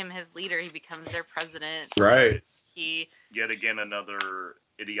make him his leader, he becomes their president. Right. Yet again another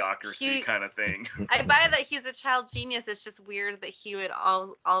idiocracy kind of thing. I buy that he's a child genius. It's just weird that he would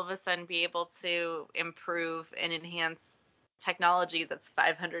all of a sudden be able to improve and enhance technology that's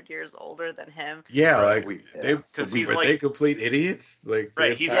 500 years older than him. Yeah, they complete idiots. Like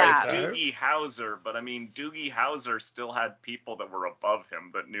he's like Doogie Howser, but I mean Doogie Howser still had people that were above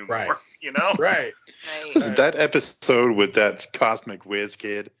him that knew more. You know? Right. That episode with that Cosmic Whiz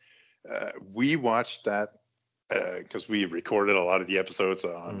kid, we watched that. Because we recorded a lot of the episodes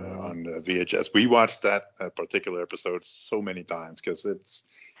on VHS. We watched that particular episode so many times because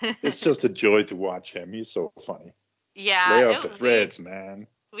it's just a joy to watch him. He's so funny. Yeah. Lay off the threads, man.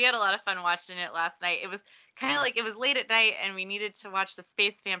 We had a lot of fun watching it last night. It was kind of like it was late at night and we needed to watch the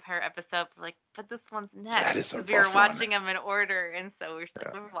Space Vampire episode. We're like, but this one's next. That is because we were watching them in order, and so we were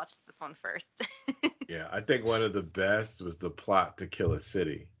like, we'll watch this one first. Yeah, I think one of the best was the plot to Kill a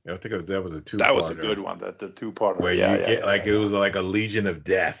City. I think that was a two-parter. That was a good one. The two-parter. Where it was like a Legion of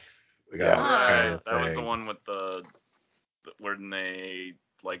Death. That was the one with when they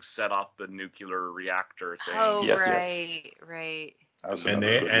like set off the nuclear reactor thing. Oh, right. And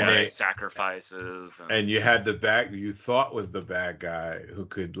they sacrifices. And you had you thought was the bad guy who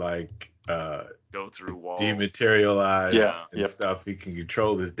could like go through walls, dematerialize and stuff. He can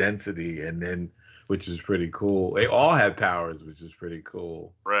control his density, and then which is pretty cool. They all had powers, which is pretty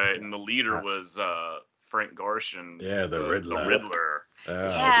cool. Right, and the leader was Frank Gorshin. Yeah, the Riddler. The Riddler.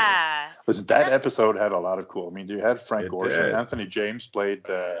 Listen, that episode had a lot of cool. I mean, you had Frank Gorshin. Anthony James played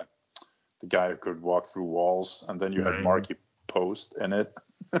the guy who could walk through walls, and then you had Marky Post in it.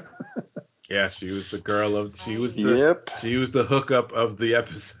 Yeah, she was the girl of. She was the hookup of the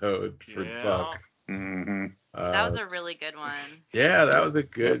episode for Buck. Mm-hmm. That was a really good one. Yeah, that was a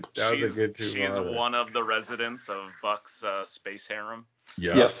good. She's one of the residents of Buck's space harem.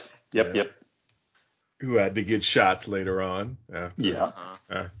 Yep. Yes. Yep. Who had to get shots later on after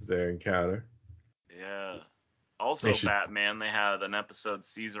their encounter. Yeah. Also, Batman, they had an episode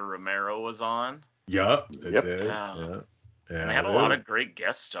Cesar Romero was on. Yep. And they had a lot of great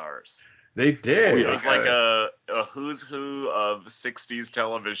guest stars. They did. It was like a who's who of 60s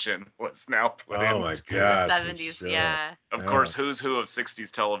television was now put in. Oh my gosh. The 70s, Of course, who's who of 60s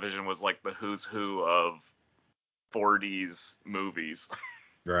television was like the who's who of 40s movies.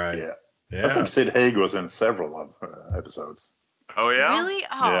 Right. Yeah. I think Sid Haig was in several episodes. Oh, yeah? Really?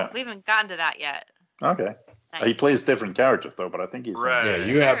 Oh, we haven't gotten to that yet. Okay. Nice. He plays different characters, though, but I think he's... Right. Yeah,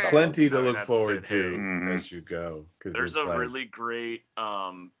 you have plenty to look forward to as you go. There's a really great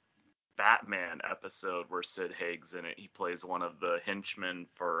Batman episode where Sid Haig's in it. He plays one of the henchmen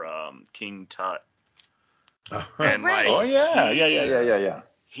for King Tut. And yeah.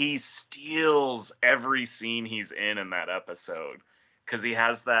 He steals every scene he's in that episode because he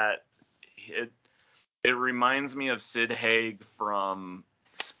has that. It reminds me of Sid Haig from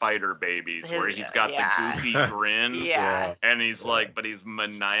Spider Babies, where he's got the goofy grin. Yeah. And he's like, but he's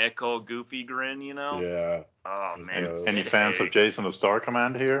maniacal goofy grin, you know? Yeah. Oh, man. Any fans of Jason of Star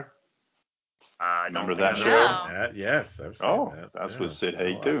Command here? Remember that show? No. Yes, I've seen that. That's with Sid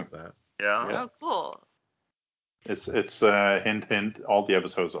Haig too. Yeah. Oh, cool. It's hint. All the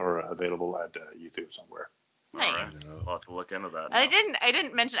episodes are available at YouTube somewhere. Nice. Right. I'll have to look into that. I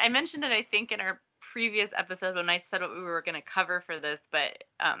didn't mention. I mentioned it, I think, in our previous episode when I said what we were going to cover for this. But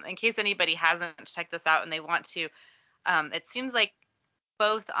in case anybody hasn't checked this out and they want to, it seems like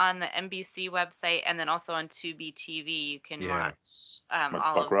both on the NBC website and then also on Tubi TV you can watch all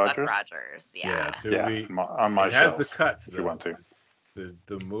of Buck Rogers. Yeah, Tubi. On my shelf. It has the cuts if you want to.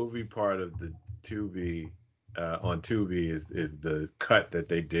 The movie part of the Tubi on Tubi is the cut that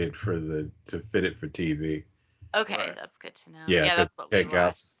they did to fit it for TV. Okay, that's good to know. Yeah, that's what take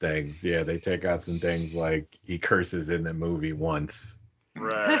out some things. Yeah, they take out some things like he curses in the movie once.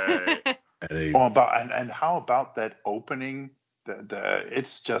 Right. And how about that opening?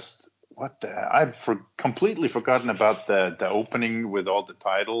 It's just I've completely forgotten about the opening with all the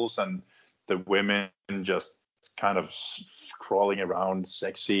titles and the women just kind of crawling around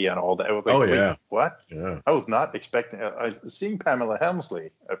sexy and all that. I was like, wait, what? Yeah. I was not expecting seeing Pamela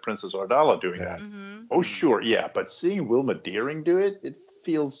Helmsley, Princess Ardala, doing that. Mm-hmm. Oh, sure, yeah, but seeing Wilma Deering do it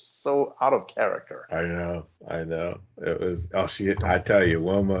feels so out of character. I know. It was. I tell you,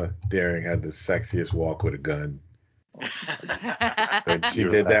 Wilma Deering had the sexiest walk with a gun. When she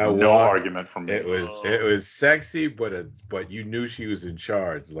did that no walk, argument from me. It was sexy, but you knew she was in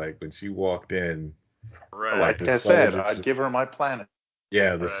charge. Like when she walked in. Right. Like I said, I'd give her my planet.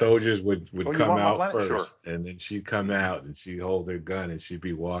 Yeah, the soldiers would come out first, sure. and then she'd come out and she'd hold her gun and she'd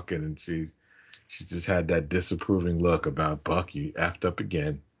be walking and she just had that disapproving look about Buck, you effed up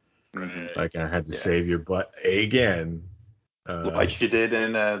again. Right. Like I had to save your butt again. Like she did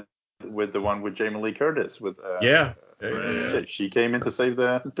in with the one with Jamie Lee Curtis with she came in to save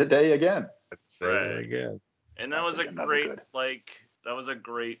the day again. Save it again. And that was a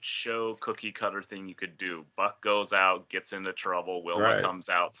great show cookie cutter thing you could do. Buck goes out, gets into trouble. Wilma comes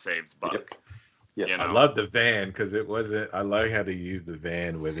out, saves Buck. Yep. Yes. You know? I love the van because it wasn't. I like how they used the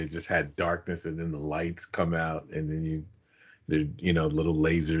van where they just had darkness and then the lights come out and then little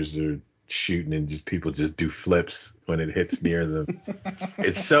lasers are shooting and just people just do flips when it hits near them.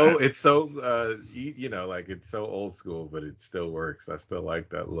 it's so like it's so old school, but it still works. I still like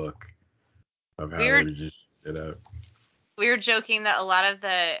that look of how they were just We were joking that a lot of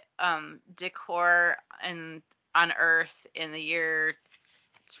the decor on Earth in the year,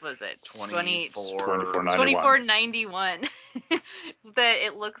 what was it, 2491, that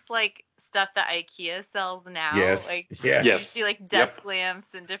it looks like stuff that IKEA sells now. Yes. Like you see like desk lamps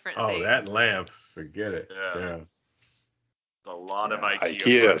and different things. Oh, that lamp, forget it. Yeah. A lot of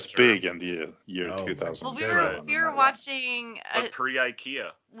IKEA is big in the year 2000. Well, we were watching. But pre-IKEA.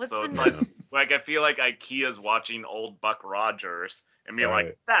 So it's like I feel like IKEA's watching old Buck Rogers and being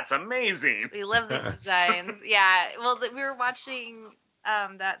like, that's amazing. We love these designs. Yeah. Well, we were watching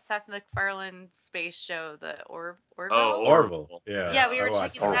that Seth MacFarlane space show, the Orville. Oh, Orville. Yeah. Yeah, we were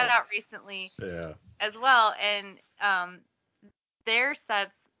checking that out recently. Yeah. As well, and their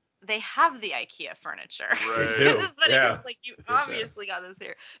sets. They have the IKEA furniture. Right. It's just funny because like you obviously got this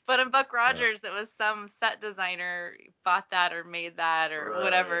here. But in Buck Rogers, it was some set designer bought that or made that or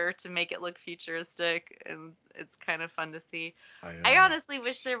whatever to make it look futuristic, and it's kind of fun to see. I honestly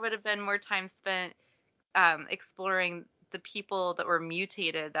wish there would have been more time spent exploring the people that were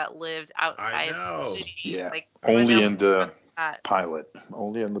mutated that lived outside the city. Yeah. Like only in the pilot.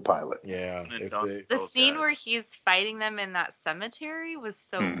 Only in the pilot. Yeah. The scene where he's fighting them in that cemetery was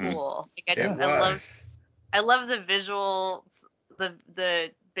so cool. Like I love the visual,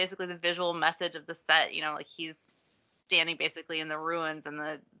 the basically the visual message of the set. You know, like he's standing basically in the ruins and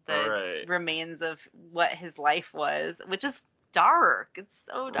the remains of what his life was, which is dark. It's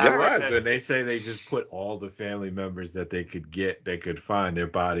so dark. It was. And they say they just put all the family members that they could find their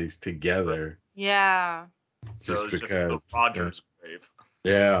bodies together. Yeah. Just because the Rogers grave.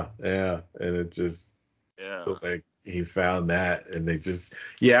 Yeah, and it just looked like he found that, and they just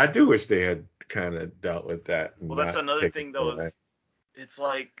I do wish they had kind of dealt with that. Well, that's another thing though. It's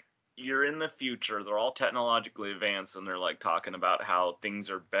like you're in the future. They're all technologically advanced, and they're like talking about how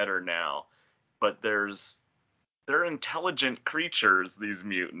things are better now, but they're intelligent creatures. These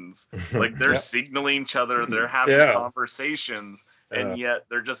mutants, like they're signaling each other. They're having conversations, and yet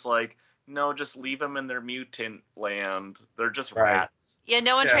they're just like. No, just leave them in their mutant land. They're just rats. Yeah,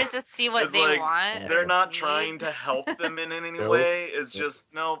 no one tries to see what they want. They're not trying to help them in any way. It's just,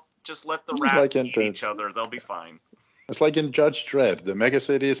 just let the rats eat each other. They'll be fine. It's like in Judge Dredd, the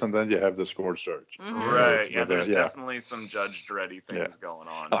megacities, and then you have the Scourge Surge. Right. Yeah, there's definitely some Judge Dreddy things going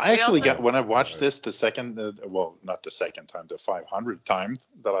on. I actually got, when I watched this the second, not the second time, the 500th time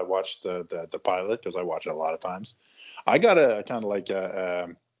that I watched the pilot, because I watch it a lot of times, I got a kind of like I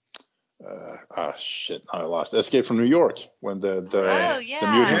lost Escape from New York, when the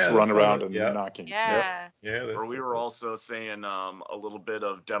mutants run around and knocking. Yeah. Or we were also saying a little bit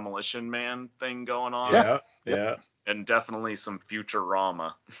of Demolition Man thing going on. Yeah. And definitely some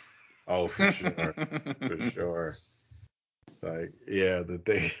Futurama. Oh, for sure. For sure. Like, yeah, the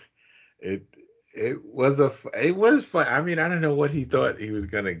thing, it was fun. I mean, I don't know what he thought he was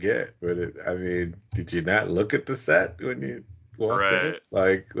gonna get, but did you not look at the set when you walked in?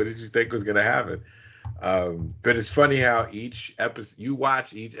 Like, what did you think was gonna happen? But it's funny how each episode, you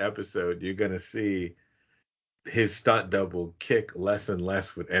watch each episode, you're gonna see his stunt double kick less and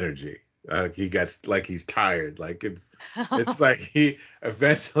less with energy. He gets like he's tired. Like it's like he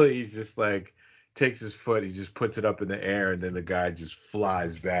eventually he's just like takes his foot, he just puts it up in the air, and then the guy just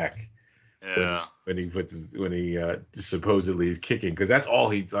flies back. Yeah. When he supposedly is kicking, because that's all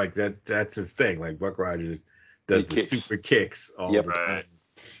he like. That's his thing. Like Buck Rogers does the super kicks all the time,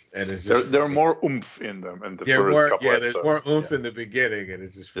 and it's just there are more oomph in them. And there's more oomph in the beginning, and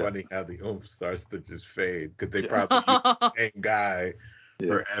it's just funny how the oomph starts to just fade, because they probably use the same guy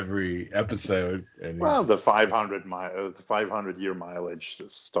for every episode. And the 500-year mileage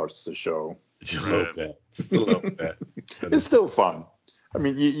starts to show. Just a little bit. It's still fun. I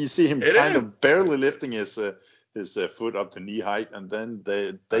mean, you see him of barely lifting his foot up to knee height, and then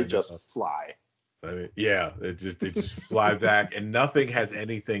they just fly. I mean, they just fly back, and nothing has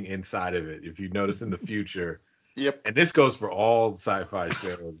anything inside of it. If you notice in the future, and this goes for all sci-fi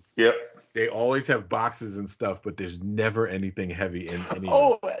shows. They always have boxes and stuff, but there's never anything heavy in any.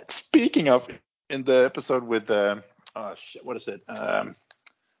 Oh, speaking of, in the episode with what is it? Hang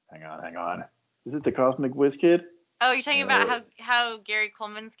on. Is it the Cosmic Whiz Kid? Oh, you're talking about how Gary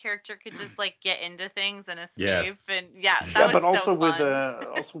Coleman's character could just like get into things and escape, and that was also so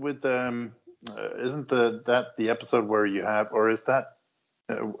fun. Isn't the episode where you have, or is that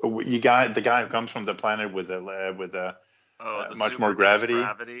the guy who comes from the planet with much more gravity?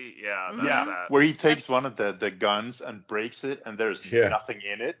 That. Where he takes one of the guns and breaks it, and there's nothing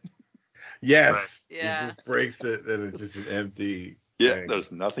in it. Yes. He just breaks it, and it's just an empty. Yeah,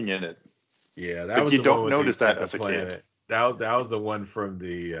 there's nothing in it. Yeah, that was. You don't notice that as a kid. That was the one from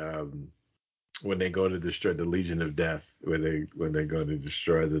the when they go to destroy the Legion of Death, when they go to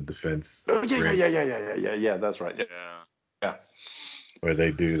destroy the defense. Yeah. That's right. Yeah. Where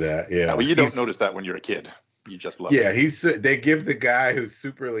they do that. Yeah. But you don't notice that when you're a kid. You just love it. Yeah, they give the guy who's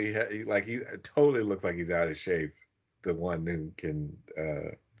superly like he totally looks like he's out of shape, the one who can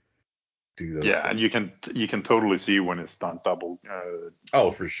do those. Yeah, things. And you can totally see when his stunt double.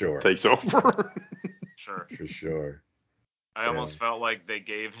 For sure. Takes over. Sure. For sure. I almost felt like they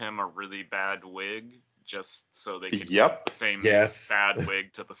gave him a really bad wig just so they could give the same bad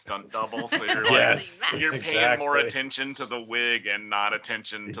wig to the stunt double. So you're you're paying more attention to the wig and not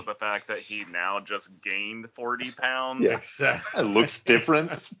attention to the fact that he now just gained 40 pounds. Yeah, exactly. It looks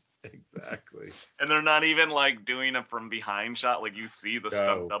different. Exactly. And they're not even like doing a from behind shot, like you see the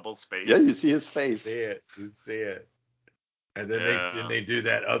stunt double's face. Yeah, you see his face. You see it. And then they do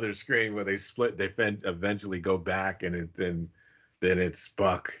that other screen where they split. They eventually go back, and then it's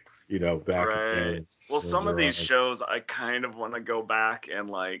Buck, back. Right. Well, some of these shows I kind of want to go back and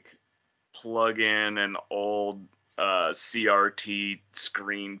like plug in an old CRT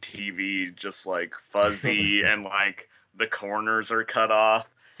screen TV, just like fuzzy and like the corners are cut off,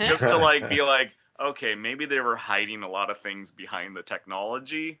 just to like be like, okay, maybe they were hiding a lot of things behind the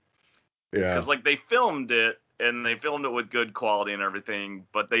technology. Yeah. Because like they filmed it. And they filmed it with good quality and everything,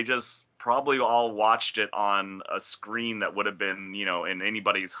 but they just probably all watched it on a screen that would have been, in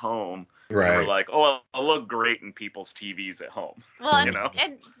anybody's home. Right. And we're like, oh, it'll look great in people's TVs at home. Well,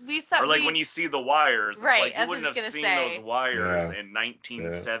 and we saw. Or like when you see the wires, right? It's like you wouldn't have seen those wires in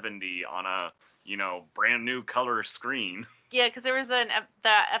 1970 on a, brand new color screen. Yeah, because there was the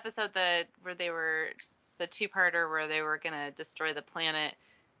episode where they were the two-parter where they were gonna destroy the planet.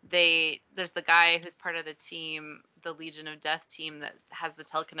 There's the guy who's part of the team, the Legion of Death team, that has the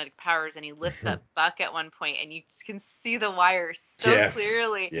telekinetic powers, and he lifts up Buck at one point, and you can see the wires so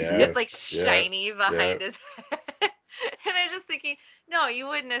clearly. It's like shiny behind his head. And I was just thinking, no, you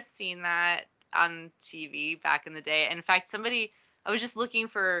wouldn't have seen that on TV back in the day. And in fact, I was just looking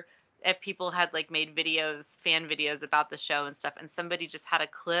for if people had like made fan videos about the show and stuff, and somebody just had a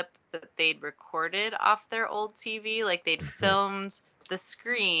clip that they'd recorded off their old TV, like they'd filmed the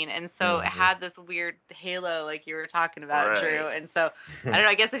screen, and so it had this weird halo like you were talking about, Drew. And so I don't know,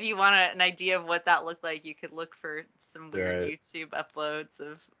 I guess if you want an idea of what that looked like, you could look for some weird YouTube uploads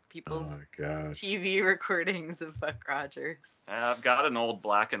of people's TV recordings of Buck Rogers. I've got an old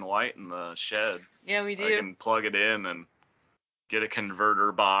black and white in the shed. Yeah, we do. I can plug it in and get a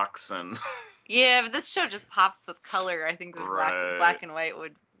converter box and. Yeah, but this show just pops with color. I think the black and white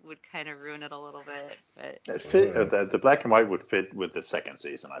would kind of ruin it a little bit. But the black and white would fit with the second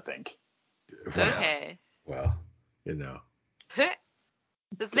season, I think. Okay. Well, you know.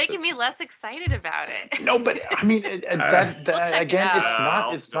 It's making me less excited about it. No, but I mean it's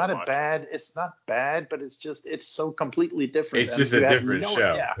not bad, but it's so completely different. It's just a different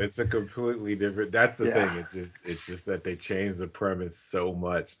show. Yeah. It's a completely different. That's the thing. It's just that they changed the premise so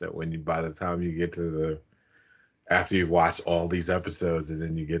much that by the time you get to after you've watched all these episodes and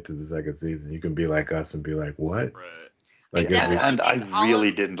then you get to the second season, you can be like us and be like, what? Right. Like and I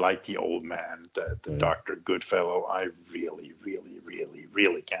really didn't like the old man, the Dr. Goodfellow. I really, really, really,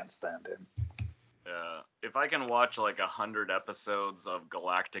 really can't stand him. Yeah. If I can watch like 100 episodes of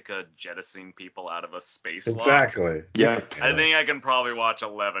Galactica jettisoning people out of a space lock. Exactly. Yeah. I think I can probably watch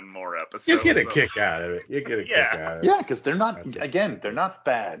 11 more episodes. You get a kick out of it. Kick out of it. Yeah, because they're not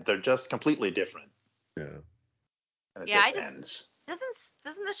bad. They're just completely different. Yeah. And it just ends.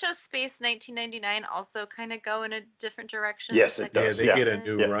 Doesn't the show Space 1999 also kind of go in a different direction? Yes, it does. Yeah, they get a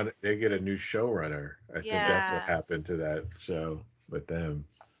new run. They get a new showrunner. I think that's what happened to that show with them.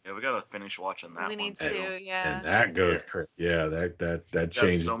 Yeah, we gotta finish watching that. We need to, yeah. And that goes crazy. Yeah, that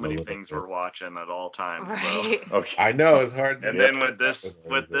changes. So many things we're watching at all times, right. though. I know it's hard. And then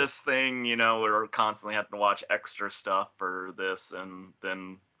with this thing, you know, we're constantly having to watch extra stuff for this, and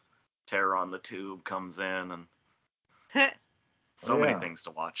then Terror on the Tube comes in, and so many things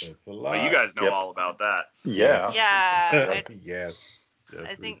to watch. It's a lot. But you guys know all about that. Yeah. Yeah. Yes,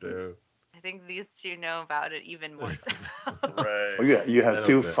 we do. I think these two know about it even more so. Right. Well, yeah, you have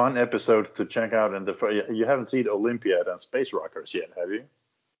two fun episodes to check out, and you haven't seen Olympiad and Space Rockers yet, have you?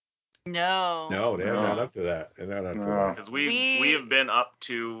 No, they're not up to that. They're not up to that. Because we have been up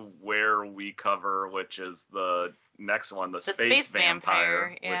to where we cover, which is the next one, the Space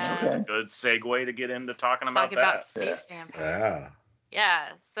Vampire, which is a good segue to get into talking about Space Vampire. Yeah.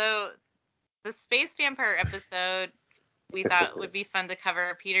 So the Space Vampire episode we thought would be fun to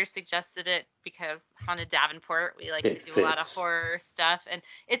cover. Peter suggested it because Haunted Davenport, we like to do a lot of horror stuff, and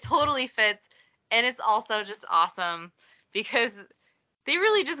it totally fits. And it's also just awesome because they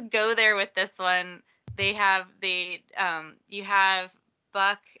really just go there with this one. You have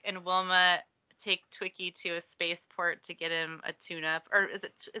Buck and Wilma take Twiki to a spaceport to get him a tune-up, or is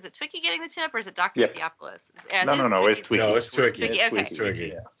it Twiki getting the tune-up, or is it Dr. Theopolis? No, it's Twiki. No, it's Twiki. Twiki, okay.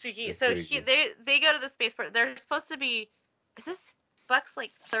 Twiki. Twiki. So they go to the spaceport. They're supposed to be. Is this Buck's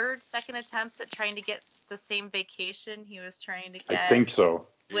like second attempt at trying to get the same vacation he was trying to get? I think so.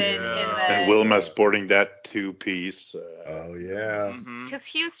 And Wilma's sporting that two-piece. Oh yeah. Because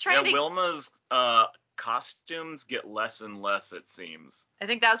he was trying to. Wilma's costumes get less and less, it seems. I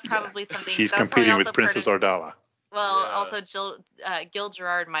think that was probably something. She's competing with Princess Ardala. Well, also Gil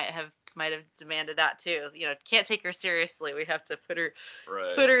Gerard might have demanded that too. You know, can't take her seriously. We have to put her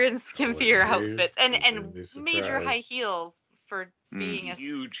in skimpier outfits and major high heels for being a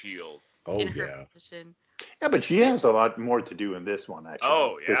huge heels. In her position. Yeah, but she has a lot more to do in this one actually.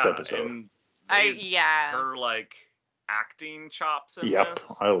 Oh yeah. This episode. And her like acting chops in this.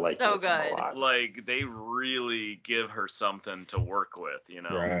 I like so this good. one a lot. Like they really give her something to work with, you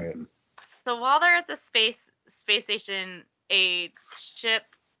know. Right. So while they're at the space station, a ship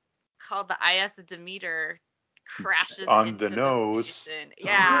called the IS Demeter crashes on the nose. Station.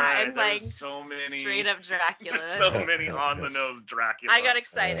 Yeah, it's like so many, straight up Dracula. So many on the nose Dracula. I got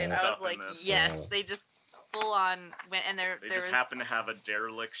excited. I was like, yes, they just full on went, and they just happen to have a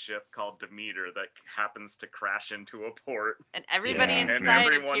derelict ship called Demeter that happens to crash into a port, and everybody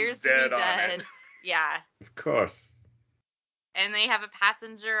inside appears to be dead. Yeah, of course. And they have a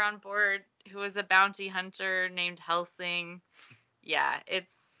passenger on board who is a bounty hunter named Helsing. Yeah,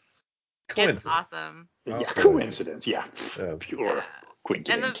 it's awesome. Yeah, coincidence. Yeah, pure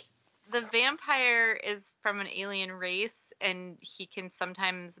coincidence. And the vampire is from an alien race, and he can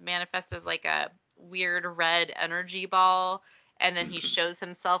sometimes manifest as like a weird red energy ball, and then he shows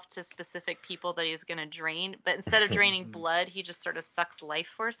himself to specific people that he's going to drain, but instead of draining blood, he just sort of sucks life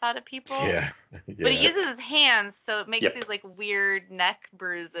force out of people. But he uses his hands, so it makes these like weird neck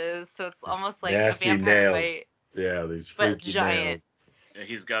bruises, so it's almost like nasty a vampire nails. bite. Yeah, these but freaky giant. nails. Yeah,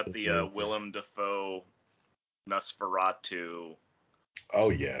 he's got the Willem Dafoe Nosferatu Oh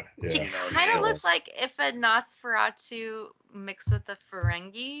yeah. He kind of looks like if a Nosferatu mixed with a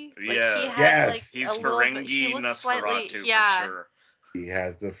Ferengi. Like he had like he's a Ferengi little bit, he looks Nosferatu slightly, for sure. He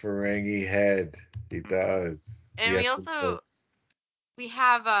has the Ferengi head. He does. And we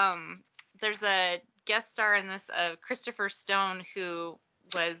have there's a guest star in this Christopher Stone, who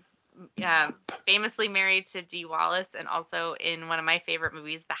was famously married to Dee Wallace and also in one of my favorite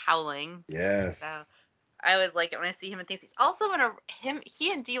movies, The Howling. Yes. So I always like it when I see him in things. He's also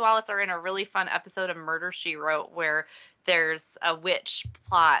he and Dee Wallace are in a really fun episode of Murder, She Wrote, where there's a witch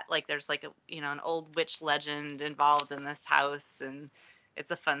plot, like there's like an old witch legend involved in this house, and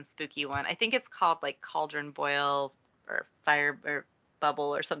it's a fun spooky one. I think it's called like Cauldron Boil or Fire or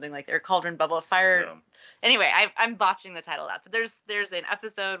Bubble or something like that, or Cauldron Bubble Fire. Yeah. Anyway, I'm botching the title of that, but there's an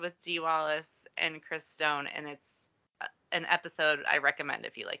episode with Dee Wallace and Chris Stone, and it's an episode I recommend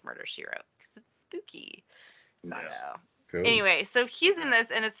if you like Murder, She Wrote, because it's spooky. Nice. So, cool. Anyway, so he's in this,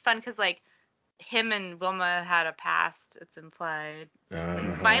 and it's fun because like him and Wilma had a past. It's implied.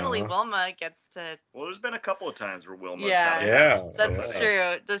 And finally, Wilma gets to. Well, there's been a couple of times where Wilma's had a past. That's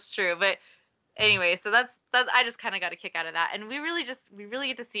true. That's true. But anyway, so that's I just kind of got a kick out of that, and we really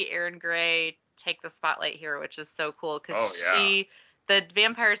get to see Erin Gray take the spotlight here, which is so cool because the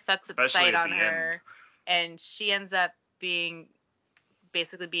vampire sets its sight on her, and she ends up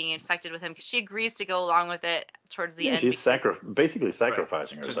basically being infected with him because she agrees to go along with it towards the end. She's basically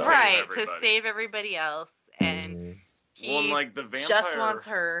sacrificing herself. To save everybody else, and he the vampire just wants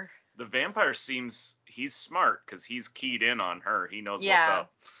her. The vampire seems he's smart because he's keyed in on her. He knows what's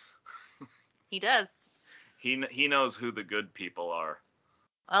up. He does. He knows who the good people are.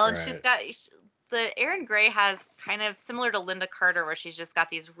 Well, and she's got the Erin Gray has kind of similar to Linda Carter, where she's just got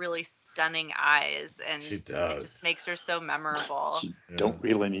these really stunning eyes, and she does. It just makes her so memorable. She don't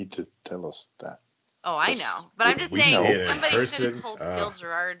really need to tell us that. Oh, I know, but I'm just saying somebody should have told Gil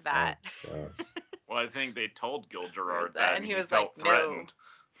Gerard that. Well, I think they told Gil Gerard that, and he was felt like, threatened.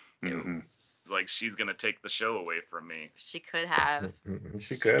 No. Mm-hmm. Like, she's gonna take the show away from me. She could have.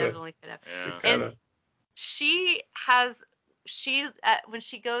 She could have. Definitely could have. Yeah. And when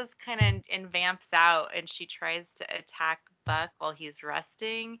she goes kind of and vamps out and she tries to attack Buck while he's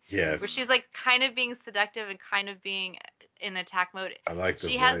resting. Yes. Where she's like kind of being seductive and kind of being in attack mode. I like the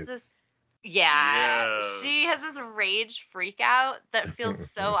voice. Has this. Yeah, she has this rage freak out that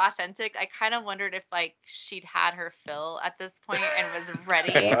feels so authentic. I kind of wondered if like she'd had her fill at this point and was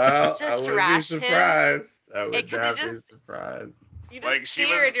ready to thrash him. I would not be surprised. You just like she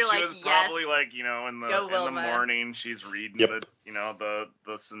was probably like in the morning she's reading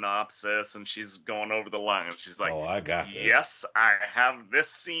the synopsis and she's going over the lines. She's like, oh, I got this. Yes, I have this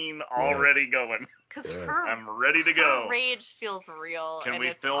scene already going. Because I'm ready to go. Her rage feels real. Can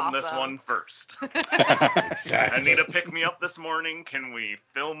we film this one first? Exactly. I need to pick me up this morning. Can we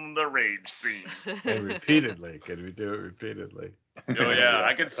film the rage scene? And repeatedly. Can we do it repeatedly? Oh yeah,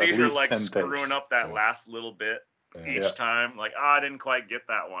 I could see her like screwing up that last little bit. Each time, like, I didn't quite get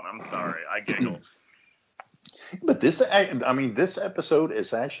that one. I'm sorry. I giggled. But this episode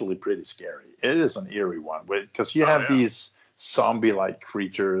is actually pretty scary. It is an eerie one because you have these zombie-like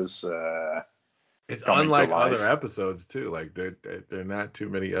creatures. It's unlike other episodes too. Like there are not too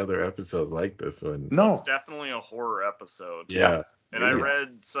many other episodes like this one. No, it's definitely a horror episode. Yeah. And I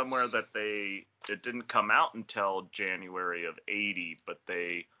read somewhere that it didn't come out until January of '80, but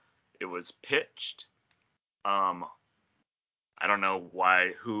it was pitched. I don't know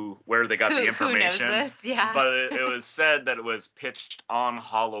where they got the information, who knows this? Yeah. But it was said that it was pitched on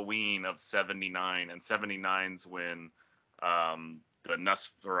Halloween of '79, and '79's when the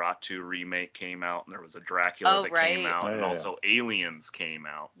Nosferatu remake came out, and there was a Dracula came out, and also Aliens came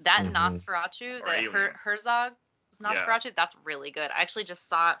out. That Nosferatu, Herzog Nosferatu, that's really good. I actually just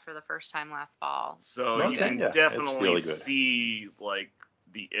saw it for the first time last fall. So you can definitely really see like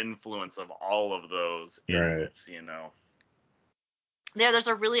the influence of all of those in this, Yeah, there's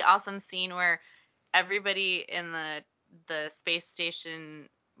a really awesome scene where everybody in the space station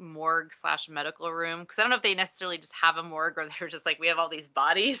morgue / medical room, because I don't know if they necessarily just have a morgue or they're just like, we have all these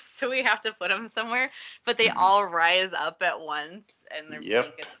bodies, so we have to put them somewhere, but they all rise up at once and their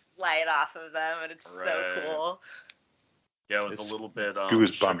blankets slide off of them, and it's so cool. Yeah, it was a little bit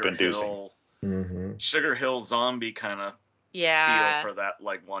goosebump inducing. Sugar Hill Zombie kind of feel for that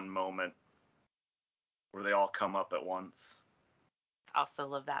like one moment where they all come up at once. Also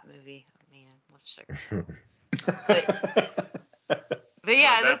love that movie. Oh man, love Sugar. But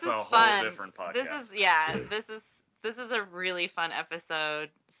yeah, this is fun. Different podcast. This is a really fun episode.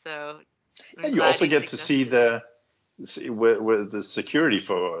 So and you also get to see with the security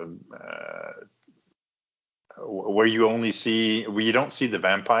for where you don't see the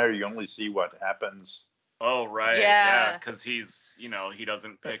vampire, you only see what happens. Oh, right. Yeah, because he's, he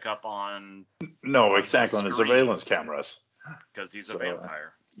doesn't pick up on. No, exactly, on the surveillance cameras. Because he's a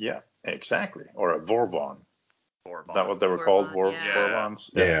vampire. Yeah, exactly. Or a Vorvon. Is that what they were called? Vorvons?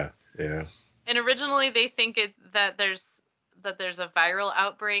 Yeah. And originally they think that there's a viral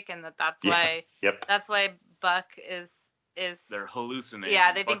outbreak, and that's why Buck is they're hallucinating.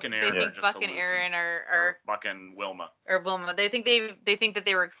 Yeah, they think Buck and Aaron are Buck and Wilma. Or Wilma. They think that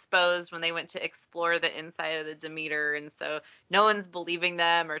they were exposed when they went to explore the inside of the Demeter, and so no one's believing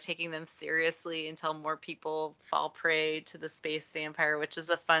them or taking them seriously until more people fall prey to the space vampire, which is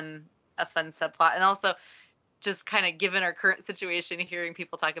a fun subplot. And also, just kind of given our current situation, hearing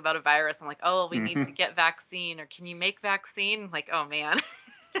people talk about a virus, I'm like, oh, we need to get vaccine, or can you make vaccine? I'm like, oh man.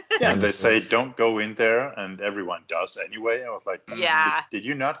 Yeah, they say don't go in there, and everyone does anyway. I was like, did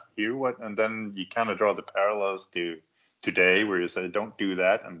you not hear what? And then you kind of draw the parallels to today, where you say don't do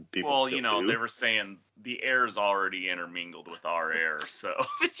that, and people still do. They were saying the air's already intermingled with our air, so.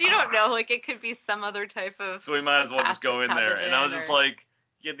 But you don't know, like it could be some other type of. So we might as well just go in there, and I was just like,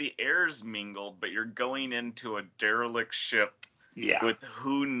 yeah, the air's mingled, but you're going into a derelict ship. Yeah. With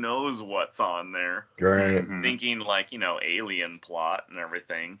who knows what's on there. Right. Thinking like, alien plot and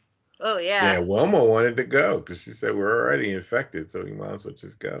everything. Oh, yeah. Yeah, Wilma wanted to go because she said we're already infected, so we might as well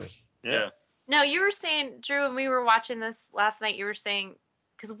just go. Yeah. No, you were saying, Drew, when we were watching this last night, you were saying,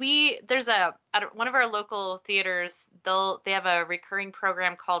 because there's at one of our local theaters, they have a recurring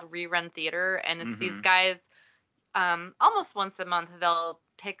program called Rerun Theater, and it's these guys, almost once a month, they'll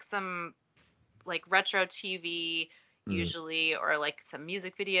pick some like retro TV usually, or like some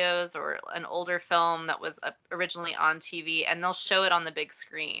music videos or an older film that was originally on TV, and they'll show it on the big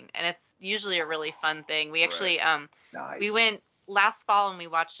screen, and it's usually a really fun thing. We actually we went last fall and we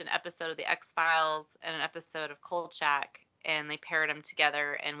watched an episode of the X-Files and an episode of Kolchak, and they paired them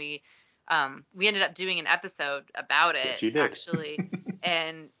together, and we ended up doing an episode about it. Yes, you did. Actually.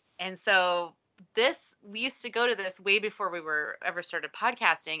 and so we used to go to this way before we were ever started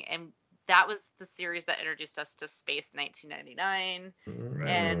podcasting, and that was the series that introduced us to Space 1999.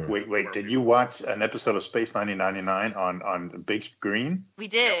 And wait, did you watch an episode of Space 1999 on the big screen? We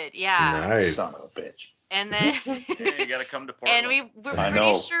did, yeah. Nice. Son of a bitch. And then you gotta come to Portland. And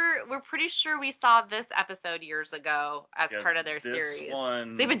we're pretty sure we saw this episode years ago as part of their series.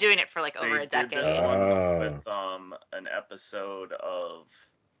 They've been doing it for like over a decade. Did this one with an episode of,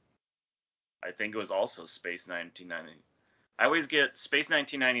 I think it was also Space 1999. I always get Space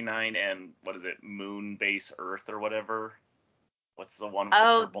 1999 and what is it, Moon Base Earth or whatever. What's the one with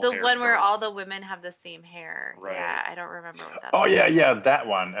the purple hair? Oh, the one where all the women have the same hair. Right. Yeah, I don't remember what that is. Oh, yeah, that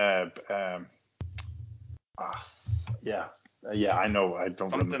one. Yeah, I know. I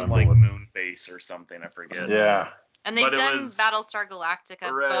don't remember. Something like Moon Base or something, I forget. Yeah. And they've done Battlestar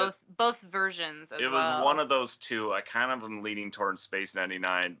Galactica, both versions as well. It was one of those two. I kind of am leaning towards Space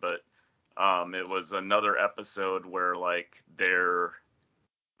 99, but it was another episode where like there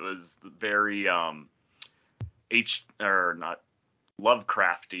was very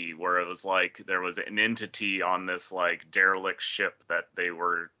Lovecrafty, where it was like there was an entity on this like derelict ship that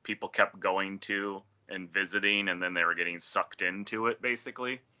people kept going to and visiting, and then they were getting sucked into it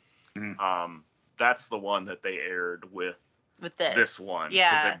basically. That's the one that they aired with this one,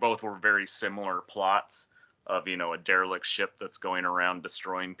 because they both were very similar plots of a derelict ship that's going around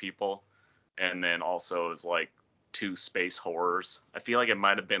destroying people. And then also is like two space horrors. I feel like it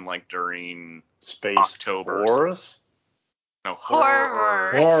might have been like during Space October. Horrors? No,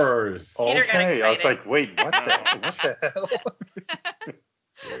 horrors. Okay, I was like, wait, what the hell?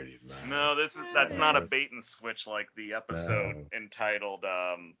 Dirty man. No, that's not a bait and switch like the episode entitled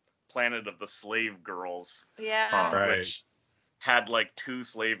Planet of the Slave Girls. Yeah. Right. Which had like two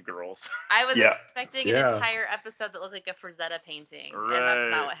slave girls. I was expecting an entire episode that looked like a Frazetta painting, and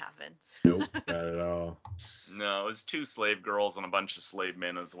that's not what happened. Nope, not at all. No, it was two slave girls and a bunch of slave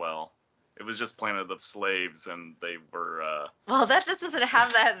men as well. It was just Planet of Slaves, and they were. Well, that just doesn't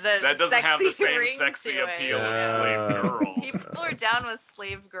have that doesn't have the same sexy appeal of slave girls. People are down with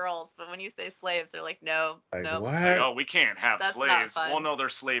slave girls, but when you say slaves, they're like, no. What? Like, oh, we can't have That's slaves. Not fun. Well, no, they're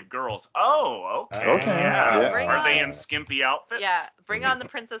slave girls. Oh, okay. Yeah. Are they in skimpy outfits? Yeah, bring on the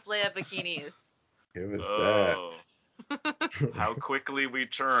Princess Leia bikinis. Give us that. How quickly we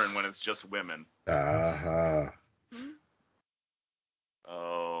turn when it's just women. Oh.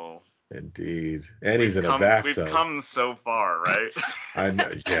 Indeed. And he's in a bathtub. We've come so far, right? I know.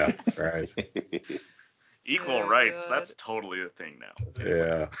 Yeah, right. Equal rights, that's totally a thing now.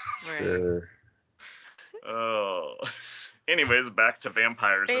 Yeah. Right. Sure. Oh. Anyways, back to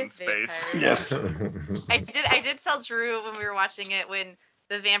vampires in space. Yes. I did tell Drew when we were watching it, when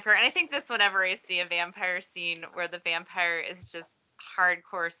the vampire, and I think this whenever I see a vampire scene where the vampire is just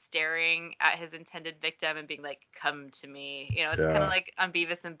hardcore staring at his intended victim and being like, "Come to me." You know, it's kind of like on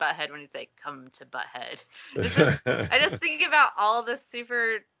Beavis and Butthead when he's like, "Come to Butthead." I just think about all the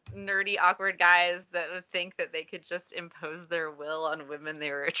super nerdy, awkward guys that would think that they could just impose their will on women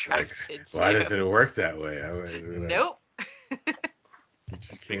they were attracted to. Why doesn't it work that way? Nope.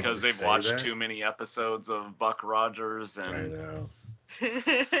 Because they've watched too many episodes of Buck Rogers and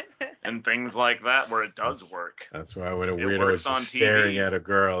and things like that where it does work. That's why when a weirdo is staring at a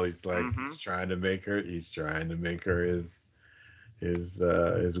girl, he's like he's trying to make her his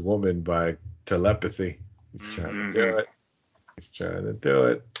woman by telepathy. He's trying to do it. He's trying to do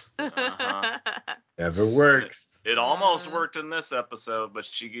it. Never works. It almost worked in this episode, but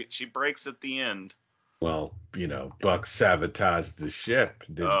she breaks at the end. Well, Buck sabotaged the ship.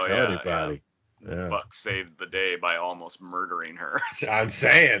 Didn't tell anybody. Yeah. Buck saved the day by almost murdering her. I'm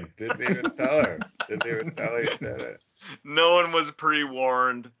saying. Didn't even tell her. Didn't even tell her he did it. No one was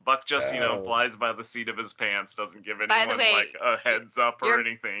pre-warned. Buck just, flies by the seat of his pants, doesn't give anyone like a heads up or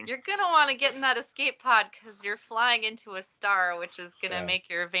anything. You're going to want to get in that escape pod because you're flying into a star, which is going to make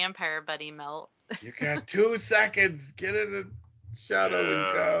your vampire buddy melt. You got 2 seconds. Get in the shuttle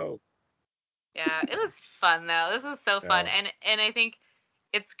and go. Yeah, it was fun though. This is so fun, and I think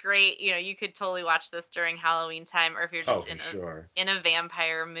it's great. You could totally watch this during Halloween time, or if you're just in a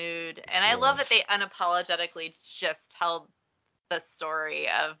vampire mood. And I love that they unapologetically just tell the story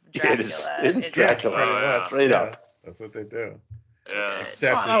of Dracula. It's Dracula, straight up. That's what they do. Yeah.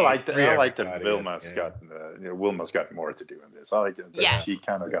 Except I like that Wilma's got more to do in this. I like that she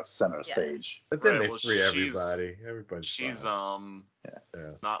kind of got center stage. But then they free everybody. She's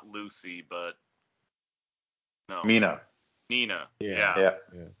not Lucy, but no. Nina. Yeah.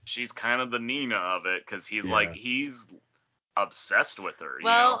 She's kind of the Nina of it because he's obsessed with her.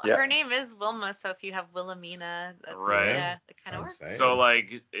 Well, her name is Wilma, so if you have Wilhelmina, that's it kind of works. So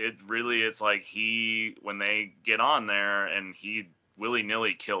it's like when they get on there and he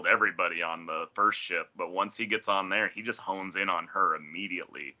willy-nilly killed everybody on the first ship, but once he gets on there, he just hones in on her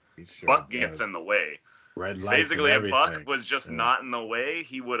immediately. Buck gets in the way. Red lights. Basically, if Buck was just not in the way,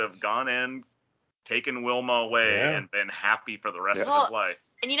 he would have gone in, taken Wilma away, and been happy for the rest of his life.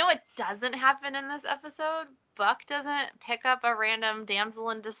 And you know what doesn't happen in this episode? Buck doesn't pick up a random damsel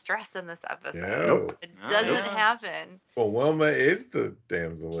in distress in this episode. No. It doesn't happen. Well, Wilma is the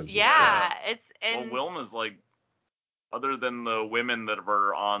damsel in distress. Yeah, Wilma's like, other than the women that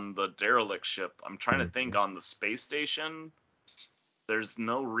were on the derelict ship, I'm trying to think on the space station, there's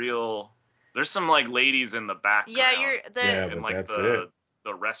no real... There's some like ladies in the background. Yeah, like that's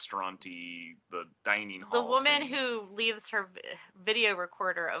the restaurant-y, the dining hall. The woman scene. who leaves her video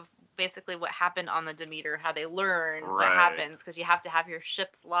recorder of basically what happened on the Demeter, how they learn what happens, because you have to have your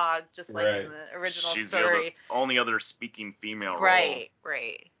ship's log, just like in the original She's story. The only other speaking female role. Right.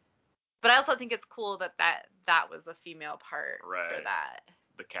 But I also think it's cool that was a female part for that.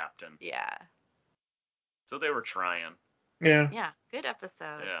 The captain. Yeah. So they were trying. Yeah. Yeah. Good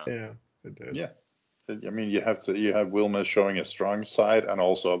episode. Yeah. It did. Yeah. I mean, you have Wilma showing a strong side and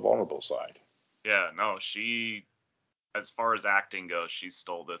also a vulnerable side. Yeah, no, she, as far as acting goes, she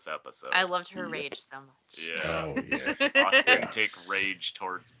stole this episode. I loved her rage so much. Yeah. Oh, yes. Authentic rage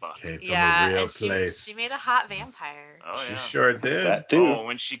towards Buck. Came from a real place. She made a hot vampire. Oh, yeah. She sure did. That too. Oh,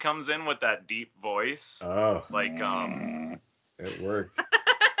 when she comes in with that deep voice. Oh. Like, It worked.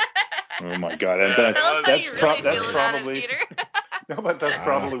 Oh, my God. And that's probably... No, but that's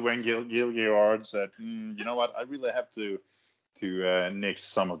probably when Gil Gerard said, you know what, I really have to nix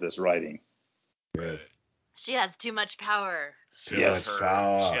some of this writing. Yes. She has too much power. She had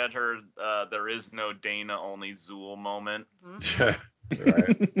her there is no Dana, only Zool moment. Mm-hmm.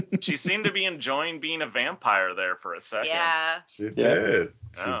 Right. She seemed to be enjoying being a vampire there for a second. Yeah. She did.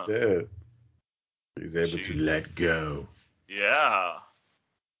 She did. She was able to let go. Yeah.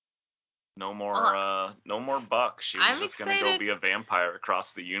 No more Buck. She was just going to go be a vampire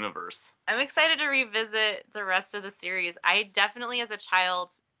across the universe. I'm excited to revisit the rest of the series. I definitely, as a child,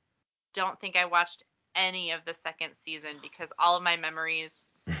 don't think I watched any of the second season because all of my memories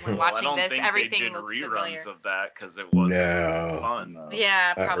when watching this, everything looks familiar. I don't think they did reruns of that because it wasn't fun. No.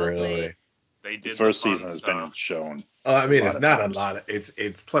 Yeah, probably. Really. They did the first season has been shown. Oh, I mean, it's not a lot of it's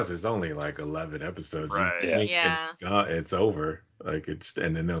plus it's only like 11 episodes. Right. It's over. Like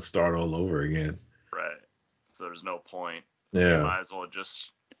and then they'll start all over again. Right. So there's no point. So you might as well just,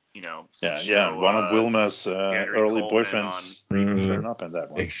 show, one of Wilma's early boyfriends turn up in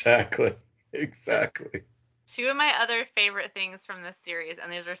that one. Exactly. Two of my other favorite things from this series,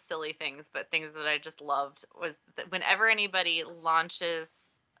 and these are silly things, but things that I just loved, was that whenever anybody launches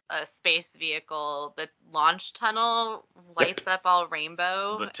a space vehicle, the launch tunnel lights up all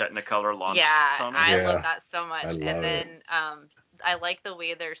rainbow. The Technicolor launch tunnel. I love that so much. And then I like the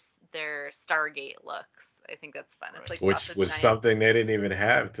way their Stargate looks. I think that's fun. It's like which was something they didn't even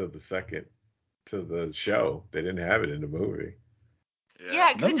have till the show. They didn't have it in the movie.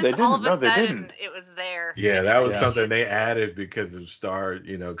 Yeah, because all of a sudden it was there. Yeah, that was something they added because of Star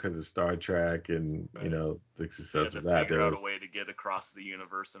Trek and the success of that. They figured out a way to get across the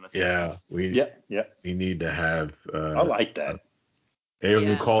universe in a sense. Yeah, we need to have. I like that. They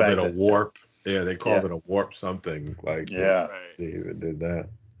even called it a warp. Yeah, they called it a warp something. Like they even did that.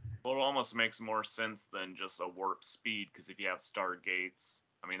 Well, it almost makes more sense than just a warp speed, because if you have Stargates,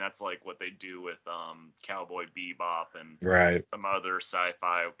 I mean, that's like what they do with Cowboy Bebop and some other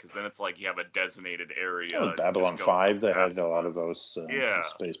sci-fi, because then it's like you have a designated area. Oh, Babylon 5, they had a lot of those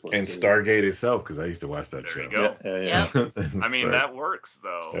spaceports. And Stargate itself, because I used to watch that show. There you go. I mean, that works,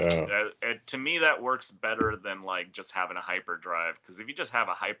 though. Yeah. To me, that works better than like just having a hyperdrive, because if you just have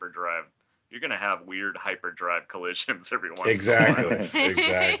a hyperdrive, you're going to have weird hyperdrive collisions every once in a while.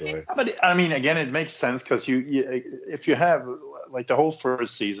 Exactly. But, I mean, again, it makes sense, because if you have, like, the whole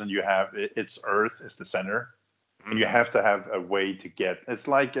first season, you have, it's Earth is the center, and you have to have a way to get, it's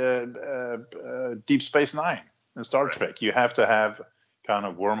like Deep Space Nine in Star Trek. You have to have kind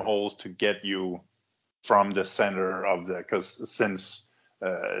of wormholes to get you from the center of because since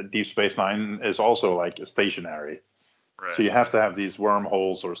Deep Space Nine is also like stationary. Right. So you have to have these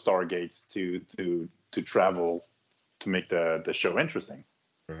wormholes or stargates to travel to make the show interesting.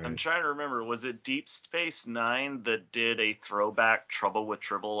 Right. I'm trying to remember, was it Deep Space Nine that did a throwback Trouble with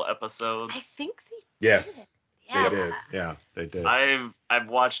Tribble episode? I think they did. Yes, they did. Yeah, they did. I've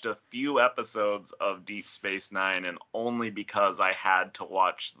watched a few episodes of Deep Space Nine, and only because I had to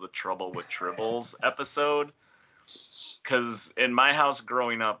watch the Trouble with Tribbles episode. Because in my house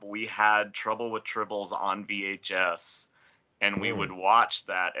growing up, we had Trouble with Tribbles on VHS. And we would watch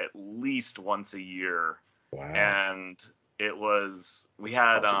that at least once a year. Wow. And we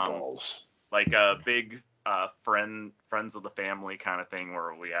had like a big friends of the family kind of thing,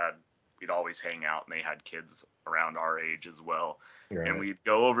 where we'd always hang out, and they had kids around our age as well. Right. And we'd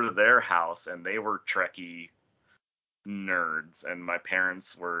go over to their house, and they were Trekkie nerds, and my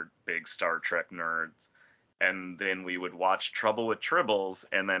parents were big Star Trek nerds. And then we would watch Trouble with Tribbles,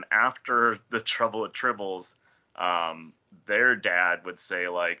 and then after the Trouble with Tribbles, their dad would say,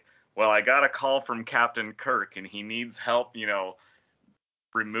 like, well, I got a call from Captain Kirk, and he needs help,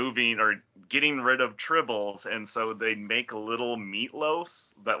 removing or getting rid of Tribbles. And so they'd make little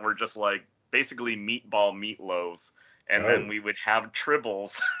meatloafs that were just like basically meatball meatloafs. And then we would have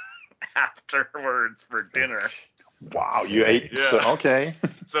Tribbles afterwards for dinner. Wow, you ate? Yeah. Okay.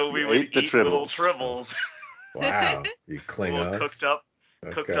 So we would eat little Tribbles. Wow, you Klingons.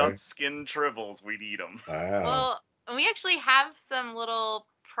 Cooked up skinned Tribbles, we'd eat them. Wow. Well, we actually have some little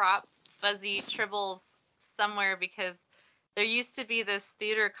prop fuzzy Tribbles somewhere, because there used to be this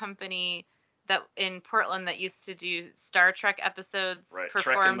theater company that in Portland that used to do Star Trek episodes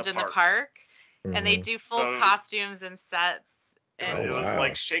performed in the park. Mm-hmm. And they do full costumes and sets. And it was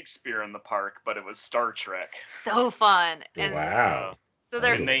like Shakespeare in the park, but it was Star Trek. So fun. And wow. So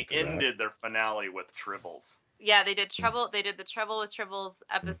and they ended their finale with Tribbles. Yeah, they did the Trouble with Tribbles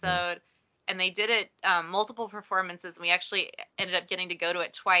episode, and they did it multiple performances. And we actually ended up getting to go to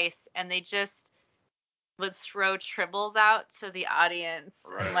it twice, and they just would throw Tribbles out to the audience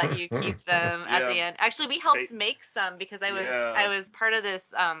and let you keep them at the end. Actually, we helped make some, because I was part of this.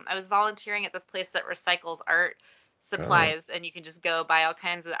 I was volunteering at this place that recycles art supplies, and you can just go buy all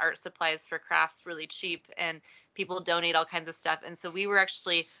kinds of art supplies for crafts really cheap, and people donate all kinds of stuff. And so we were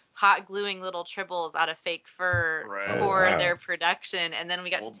actually hot gluing little Tribbles out of fake fur for their production, and then we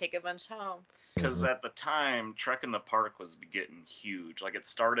got to take a bunch home. Because at the time, Trek in the Park was getting huge. Like, it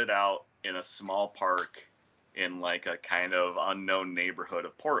started out in a small park in like a kind of unknown neighborhood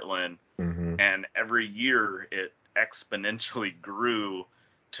of Portland, and every year it exponentially grew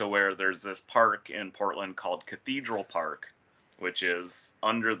to where there's this park in Portland called Cathedral Park, which is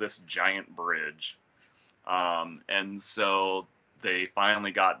under this giant bridge. And so they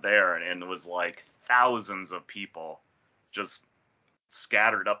finally got there, and it was like thousands of people just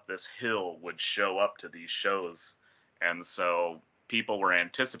scattered up this hill would show up to these shows. And so people were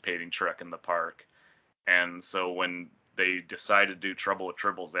anticipating Trek in the Park. And so when they decided to do Trouble with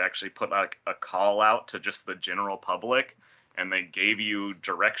Tribbles, they actually put like a call out to just the general public, and they gave you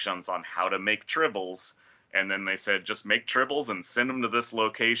directions on how to make Tribbles. And then they said, just make tribbles and send them to this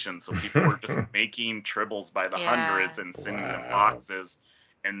location. So people were just making tribbles by the hundreds and sending them boxes.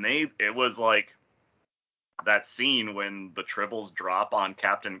 And it was like that scene when the tribbles drop on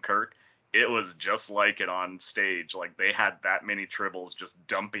Captain Kirk. It was just like it on stage. Like, they had that many tribbles just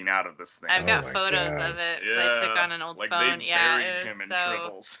dumping out of this thing. I've got photos of it that I took on an old phone. They buried him in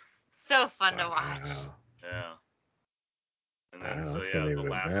tribbles. So fun to watch. Yeah. And I then, can't even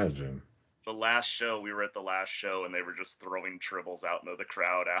imagine. The last show, we were at the last show, and they were just throwing tribbles out into the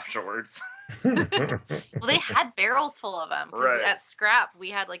crowd afterwards. Well, they had barrels full of them. Right. At Scrap, we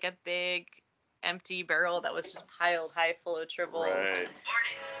had like a big empty barrel that was just piled high full of tribbles. Right.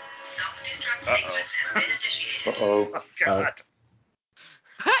 Uh-oh. Oh, God.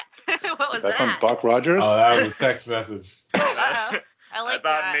 What was Is that from Buck Rogers? Oh, that was a text message. Uh-oh. I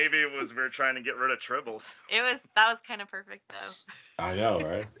thought maybe it was we were trying to get rid of tribbles. That was kind of perfect, though. I know,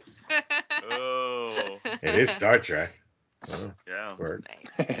 right? Oh. It is Star Trek. Yeah. Works.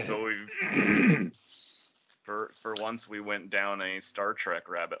 Nice. So for once we went down a Star Trek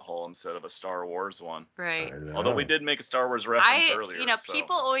rabbit hole instead of a Star Wars one. Right. Although we did make a Star Wars reference earlier.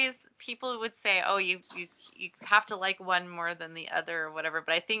 People would say, oh, you have to like one more than the other or whatever.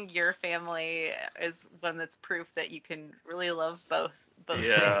 But I think your family is one that's proof that you can really love both things.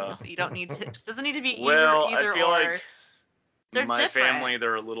 You don't need to. Doesn't need to be either I feel or. Like they're my different. family,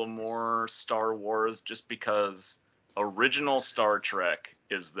 they're a little more Star Wars just because original Star Trek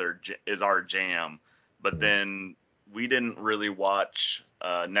is our jam. But then we didn't really watch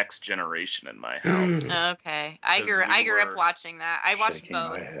Next Generation in my house. Okay, I grew up watching that. I watched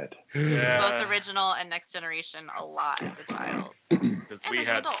both. Both original and Next Generation a lot as a child. Because we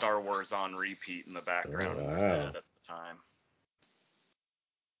had Star Wars on repeat in the background instead at the time.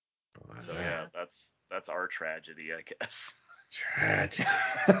 Wow. So yeah, that's our tragedy, I guess. Tragedy.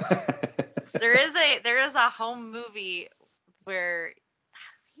 There is a home movie where.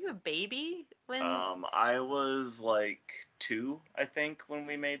 You a baby when? I was like 2, I think, when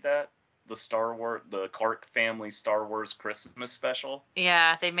we made that. The Clark family Star Wars Christmas special.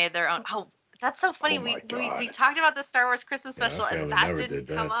 Yeah, they made their own. Oh, that's so funny. We talked about the Star Wars Christmas special, and that didn't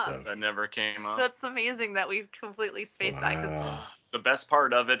come up. That never came up. That's amazing that we've completely spaced that. The best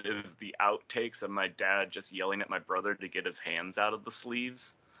part of it is the outtakes of my dad just yelling at my brother to get his hands out of the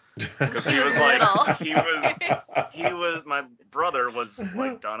sleeves. Because he was like, my brother was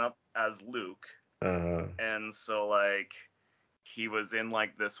like done up as Luke, and so like he was in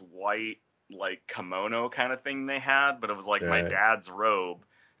like this white like kimono kind of thing they had, but it was like my dad's robe,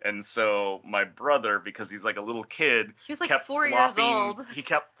 and so my brother, because he's like a little kid, he was like 4 years old. He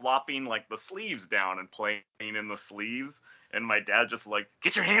kept flopping like the sleeves down and playing in the sleeves, and my dad just like,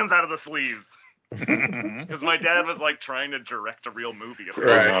 get your hands out of the sleeves. Because my dad was like trying to direct a real movie.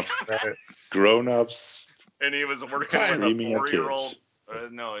 Grown-ups. And he was working with a 4-year-old.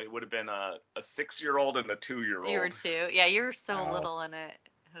 No, it would have been a 6-year-old and a 2-year-old. You were 2. Yeah, you were so little in it.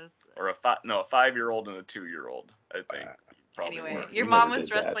 Or a 5-year-old and a 2-year-old, I think. Anyway, your mom was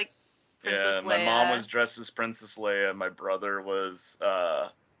dressed like Princess Leia. My mom was dressed as Princess Leia. My brother was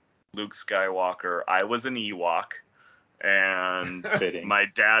Luke Skywalker. I was an Ewok. And my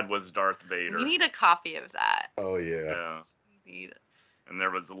dad was Darth Vader. We need a copy of that. Oh, yeah. And there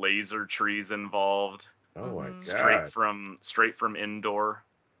was laser trees involved. Oh, my God. Straight from Endor.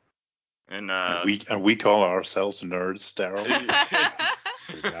 And we call ourselves nerds, Daryl.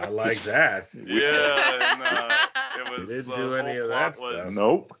 Not like that. Yeah, and it was. We didn't do any of that stuff.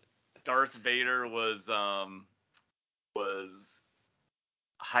 Nope. Darth Vader was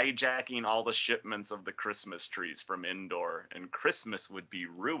hijacking all the shipments of the Christmas trees from Endor, and Christmas would be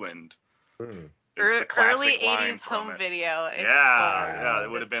ruined. Early 80s home video. Yeah,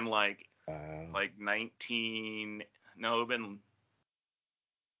 it would have been like 19. No, it'd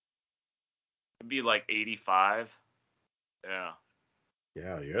be like 85. Yeah.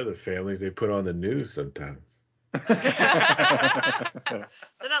 Yeah, you're the families they put on the news sometimes. They're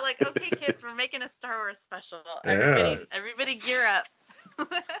not like, okay, kids, we're making a Star Wars special. Everybody gear up.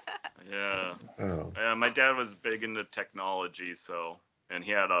 Yeah. Oh. Yeah, my dad was big into technology, and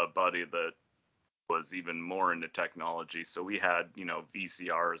he had a buddy that was even more into technology, so we had,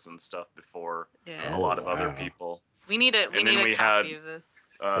 VCRs and stuff before a lot of other people. We need a copy of this.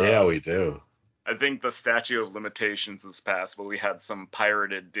 Yeah, we do. I think the statute of limitations is passed, but we had some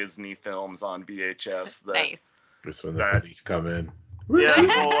pirated Disney films on VHS that. Nice. Just when the police come in. Yeah,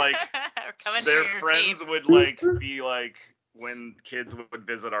 well, like their friends would like be like, when kids would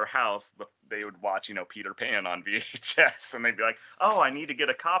visit our house, they would watch, Peter Pan on VHS, and they'd be like, "Oh, I need to get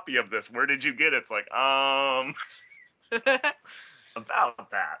a copy of this. Where did you get it?" It's like,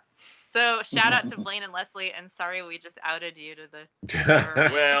 about that. So shout out to Blaine and Leslie, and sorry we just outed you to the.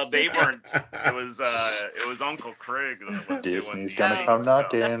 Well, they weren't. It was Uncle Craig that was Disney's doing gonna come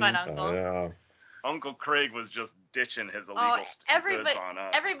knocking. The fun uncle. Yeah. Uncle Craig was just ditching his illegal goods on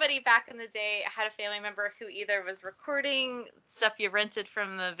us. Everybody back in the day had a family member who either was recording stuff you rented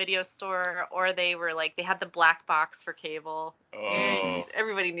from the video store, or they were like they had the black box for cable. Oh.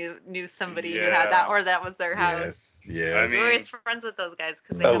 Everybody knew somebody who had that, or that was their house. Yes. I We were mean, always friends with those guys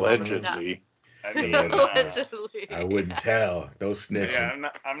because they had all the stuff. Allegedly. I mean, Allegedly. I wouldn't tell. No snitching. Yeah,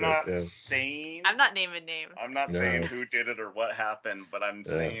 I'm not saying. I'm not naming names. I'm not saying who did it or what happened, but I'm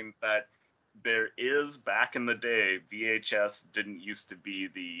saying that there is, back in the day, VHS didn't used to be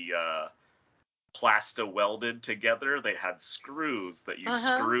the plasta welded together. They had screws that you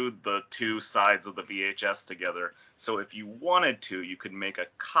screwed the two sides of the VHS together. So if you wanted to, you could make a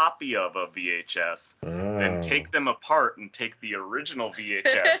copy of a VHS, then take them apart and take the original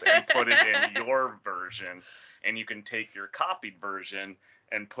VHS and put it in your version. And you can take your copied version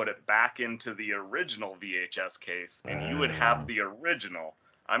and put it back into the original VHS case, and you would have the original.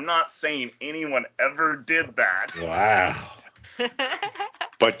 I'm not saying anyone ever did that. Wow.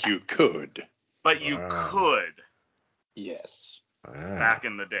 But you could. But you could. Yes. Back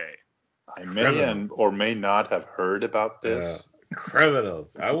in the day. I may or may not have heard about this.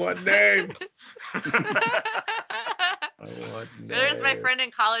 Criminals. I want names. There's my friend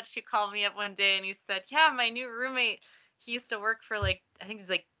in college who called me up one day and he said, yeah, my new roommate, he used to work for I think he's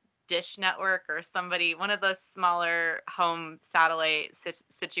like Dish Network or somebody, one of those smaller home satellite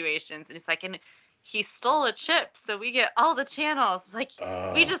situations. And he's like, and he stole a chip, so we get all the channels. It's like,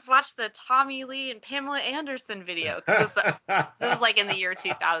 we just watched the Tommy Lee and Pamela Anderson video. This was like in the year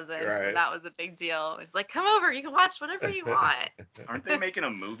 2000. Right. And that was a big deal. It's like, come over, you can watch whatever you want. Aren't they making a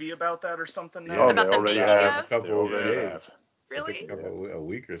movie about that or something now? Oh, About they the already making have. of? They already have. Really? A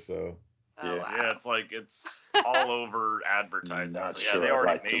week or so. Oh, wow. Yeah, it's like it's all over advertising. Not so yeah, sure they I'd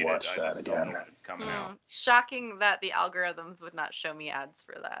already like to made watch it. that I just don't again. know when it's coming out. Shocking that the algorithms would not show me ads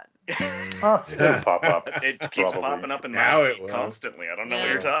for that. It'll pop up. It keeps Probably. popping up in Now my it feed will. constantly. I don't know Yeah.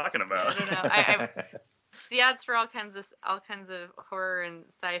 what you're talking I about. don't know. I see ads for all kinds of horror and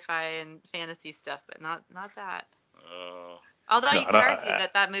sci-fi and fantasy stuff, but not that. Although you could argue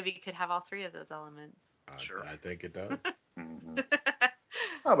that movie could have all three of those elements. Sure. I think it does. Mm-hmm.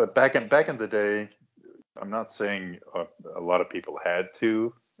 Oh, but back in the day, I'm not saying a lot of people had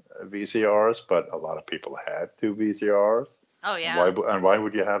two VCRs, but a lot of people had two VCRs. Oh yeah. And why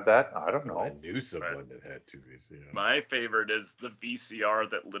would you have that? I don't know. I knew someone that had two VCRs. My favorite is the VCR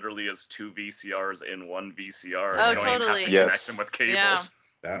that literally is two VCRs in one VCR. Oh, you don't even have to Yes. connect them with cables. Yeah.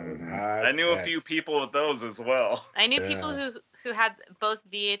 That was high. I knew a tech. few people with those as well. I knew people who had both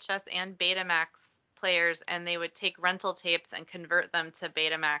VHS and Betamax players, and they would take rental tapes and convert them to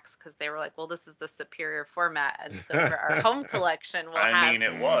Betamax because they were like, well, this is the superior format, and so for our home collection, we'll have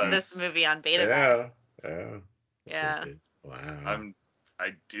it was this movie on Betamax. Yeah. Wow. I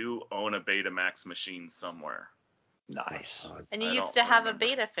do own a Betamax machine somewhere. Nice. And you I used don't to have remember. a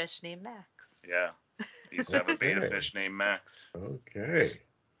beta fish named Max. Yeah. I used to have a beta fish named Max. Okay.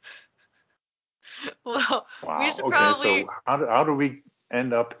 Well, Wow. we should probably. So how do we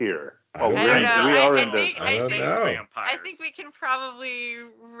end up here? I don't know. We are I in this. I don't know. I think we can probably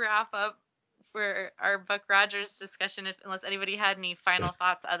wrap up for our Buck Rogers discussion, unless anybody had any final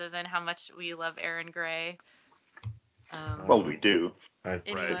thoughts other than how much we love Erin Gray. Well, we do.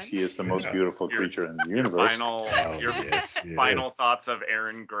 Anyone? She is the most beautiful creature in the universe. Final thoughts of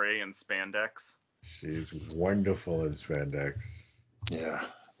Erin Gray and spandex. She's wonderful in spandex. Yeah.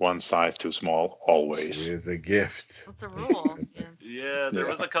 One size too small, always. She is a gift. That's a rule. Yeah, there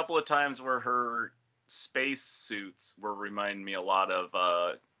was a couple of times where her space suits were reminding me a lot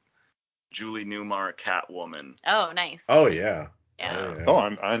of Julie Newmar, Catwoman. Oh, nice. Oh yeah. Yeah. Oh,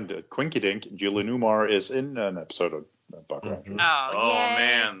 and Quinky Dink, Julie Newmar is in an episode of Buck Rogers. Oh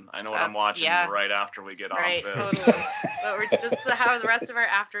man, I know what I'm watching right after we get off this. Right, totally. This is how the rest of our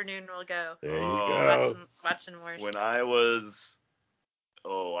afternoon will go. There you go. Watching more. When I was,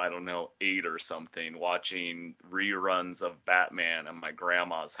 I don't know, 8 or something, watching reruns of Batman at my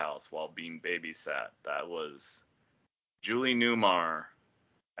grandma's house while being babysat, that was Julie Newmar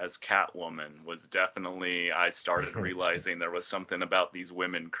as Catwoman was definitely, I started realizing there was something about these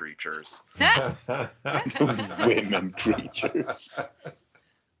women creatures. Women creatures.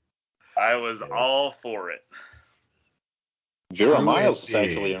 I was all for it. Vera Miles is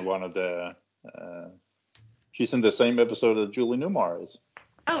actually in one of the. She's in the same episode that Julie Newmar is.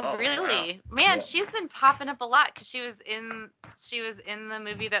 Oh, really? Wow. Man, she's been popping up a lot because she was in the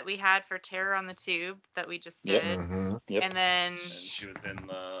movie that we had for Terror on the Tube that we just did. Yep. And then she was in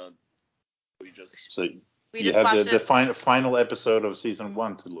the We just have the final episode of season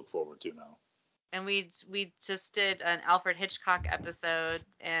 1 to look forward to now. And we just did an Alfred Hitchcock episode,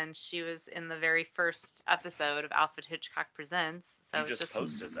 and she was in the very first episode of Alfred Hitchcock Presents. So you just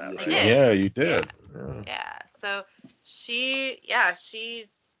posted that, right? I did. Yeah, you did. Yeah. So she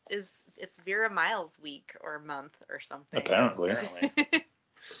is. It's Vera Miles week or month or something. Apparently.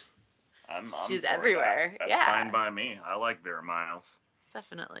 She's everywhere. That's fine by me. I like Vera Miles.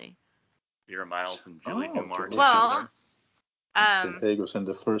 Definitely. Vera Miles and Julie Newmar. Well, Sid Haig was in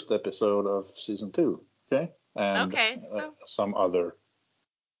the first episode of season 2. Okay. And so some other.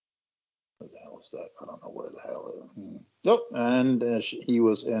 What the hell is that? I don't know where the hell. Nope. And he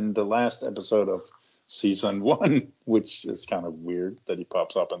was in the last episode of season 1, which is kind of weird that he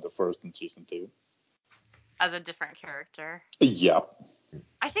pops up in the first and season 2 as a different character. Yeah.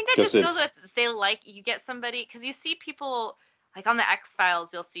 I think that just goes with you get somebody, because you see people like on the X-Files,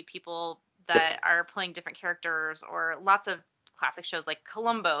 you'll see people that are playing different characters, or lots of classic shows like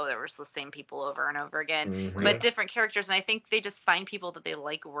Columbo, there was the same people over and over again, but different characters, and I think they just find people that they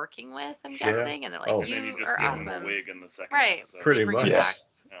like working with, I'm guessing, and they're like, you just are give awesome. them a wig in the second episode. Pretty much. Yeah.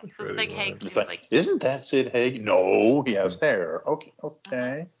 So Sid Haig seems like, isn't that Sid Haig? No, he has hair. Okay.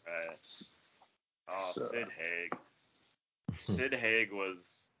 Right. Oh, Sid Haig. Sid Haig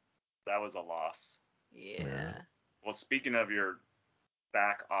was a loss. Yeah. Well, speaking of your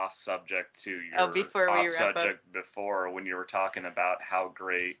back off subject to your off subject before, when you were talking about how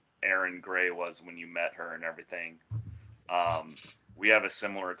great Erin Gray was when you met her and everything, we have a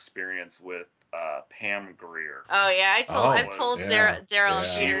similar experience with Pam Grier. Oh yeah, I've told Daryl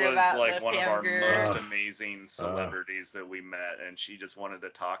and Peter about the Pam Grier. She was like one of our most amazing celebrities that we met, and she just wanted to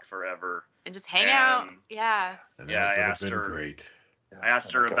talk forever and just hang out. Yeah. I asked her. Great. I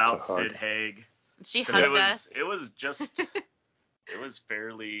asked her about Sid Haig. She hugged us. It was just. It was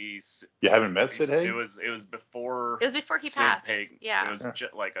fairly. You haven't met Sid Haig? It was before. It was before he Sid passed. Haig. Yeah. It was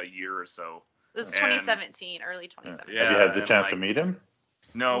just like a year or so. It was 2017, early 2017. Yeah, have you had the chance to meet him?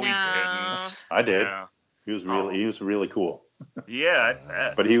 No, we didn't. I did. Yeah. He was really cool. Yeah, I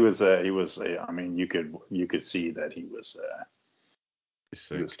bet. But he was. I mean, you could see that he was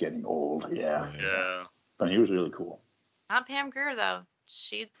getting old. Yeah. Yeah. But he was really cool. Not Pam Grier though.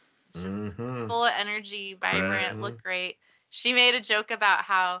 She's just full of energy, vibrant, looked great. She made a joke about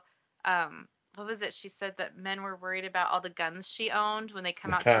how, what was it? She said that men were worried about all the guns she owned when they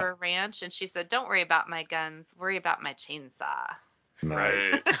come out to her ranch, and she said, "Don't worry about my guns, worry about my chainsaw."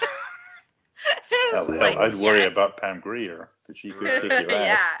 Right. I'd worry about Pam Grier, because she could kick your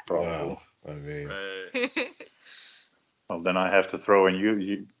ass. Probably. Well, I mean. Well, then I have to throw in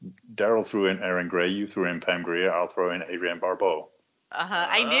you. Daryl threw in Erin Gray, you threw in Pam Grier, I'll throw in Adrienne Barbeau.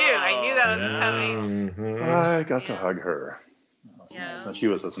 I knew that was coming. Mm-hmm. I got to hug her. So she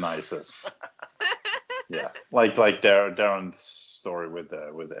was as nice as. Yeah, like Darren's story with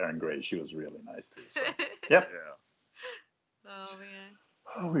Erin Gray, she was really nice too. So. Yep. Yeah. Oh man.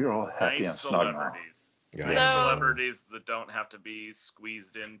 Oh, we're all happy and snug now. Celebrities that don't have to be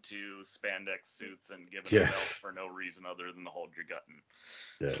squeezed into spandex suits and given a belt for no reason other than to hold your gut in.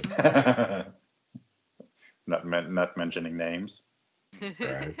 Yeah. not mentioning names.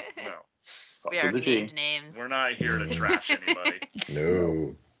 Right. No. We are named names. We're not here to trash anybody.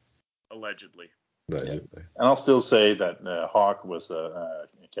 No. Allegedly. Yeah. And I'll still say that Hawk was a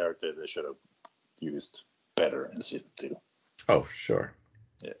character they should have used better in season 2. Oh, sure.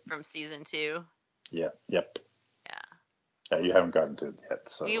 Yeah. From season 2. Yeah. Yep. Yeah. You haven't gotten to it yet,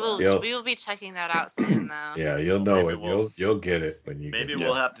 so we will be checking that out soon, though. Yeah, you'll know it. You'll get it when you. Maybe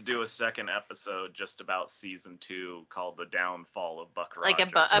we'll have to do a second episode just about season 2 called "The Downfall of Buck Rogers." Like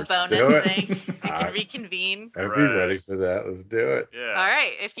a bonus thing. We can reconvene. Everybody for that. Let's do it. Yeah. All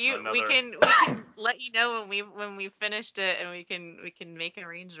right. We can let you know when we finished it, and we can make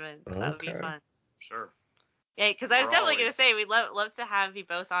arrangements. Okay. That would be fun. Sure. Yeah, because I was definitely going to say we'd love to have you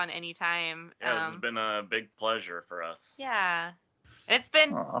both on anytime. Yeah, this has been a big pleasure for us. Yeah. And it's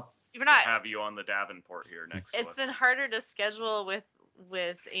been we're not have you on the Davenport here next to us. It's been harder to schedule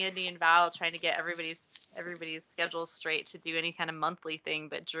with Andy and Val, trying to get everybody's schedules straight to do any kind of monthly thing,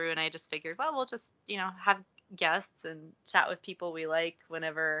 but Drew and I just figured, well, we'll just, have guests and chat with people we like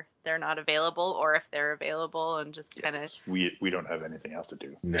whenever they're not available, or if they're available, and just kind of we don't have anything else to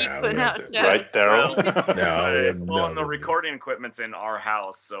do. No, right, Daryl? Well, and the recording equipment's in our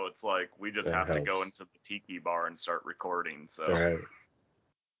house, so it's like we just have to go into the tiki bar and start recording. So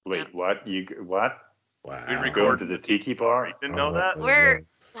wait, what? What? Wow. We record to the tiki bar? You didn't know that? We're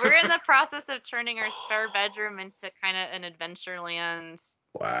in the process of turning our spare bedroom into kind of an Adventureland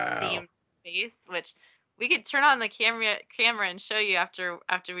themed space, which We could turn on the camera and show you after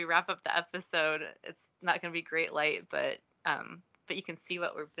we wrap up the episode. It's not going to be great light, but you can see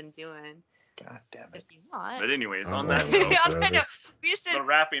what we've been doing. God damn it. If you want. But anyways, on that note, we should part.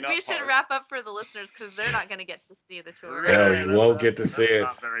 wrap up for the listeners because they're not going to get to see the tour. No, you won't get to see it.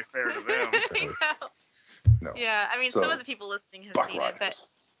 Not very fair to them. No. Yeah, I mean, some of the people listening have seen it, but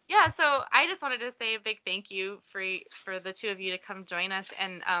yeah. So I just wanted to say a big thank you for the two of you to come join us,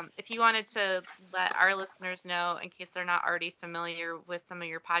 and if you wanted to let our listeners know, in case they're not already familiar with some of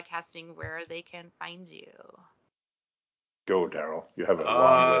your podcasting, where they can find you. Go, Daryl. You have a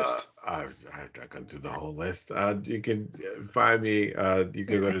long list. I've gone through the whole list. You can find me. You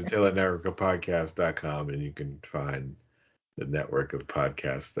can go to TillAndEricaPodcast.com and you can find the network of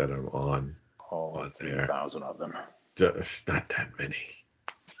podcasts that I'm on. All 3,000 of them. Just not that many.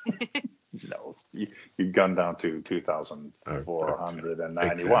 No, you've gone down to 2,491.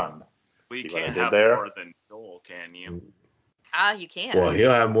 Exactly. We can't have more than Joel, can you? You can. Well,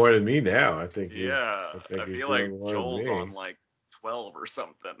 he'll have more than me now. I think. I feel like Joel's on like 12 or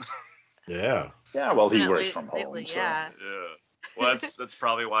something. Yeah. Yeah. Well, he works from home. Lately, so. Yeah. Well, that's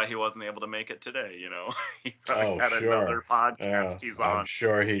probably why he wasn't able to make it today. He probably had sure. another podcast he's on. I'm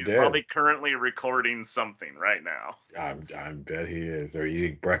sure he's did. Probably currently recording something right now. I bet he is. Or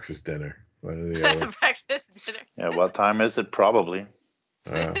eating breakfast dinner. One or the other. Breakfast dinner. Yeah. What time is it? Probably.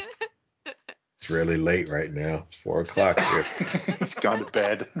 It's really late right now. It's 4:00 here. He's gone to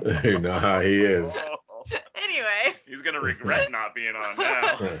bed. You know how he is. Anyway. He's going to regret not being on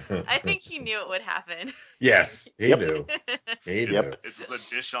now. I think he knew it would happen. Yes, he knew. He knew. It's the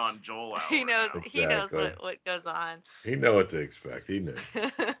dish on Joel hour. He knows. Now. He knows what goes on. He knew what to expect. He knew.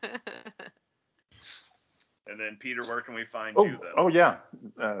 And then, Peter, where can we find you then? Oh, yeah.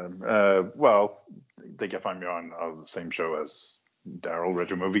 Well, they can find me on the same show as Daryl,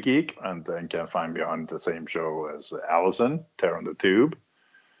 Retro Movie Geek, and then can find me on the same show as Allison, Tear on the Tube.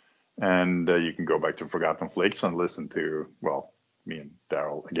 And you can go back to Forgotten Flicks and listen to, well, me and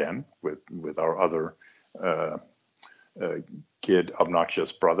Daryl again with our other kid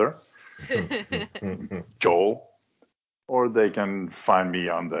obnoxious brother, Joel. Or they can find me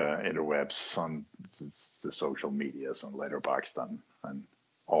on the interwebs, on the social medias, and Letterboxd and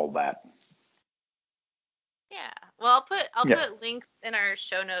all that. Yeah. Well, I'll put links in our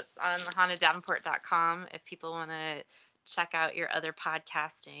show notes on HaunedDavenport.com if people want to check out your other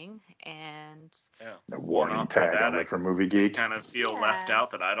podcasting. And the warning tag on Retro Movie Geek. I kind of feel left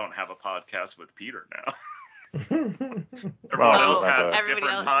out that I don't have a podcast with Peter now. Everybody else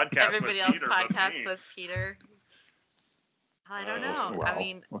podcasts with Peter. I don't know. Well, I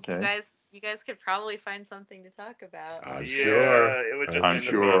mean, you guys could probably find something to talk about. I'm sure. It would just end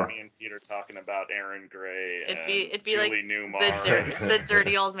up me and Peter talking about Aaron Gray it'd be Julie like Newmar. the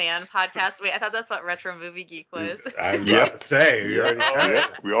Dirty Old Man podcast. Wait, I thought that's what Retro Movie Geek was. I was about to say,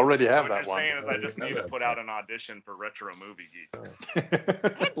 we already have that one. What you're saying is I just need to put out an audition for Retro Movie Geek.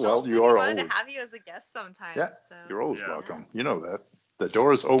 Well, you are always. I wanted to have you as a guest sometime. Yeah, so. You're always welcome. You know that. The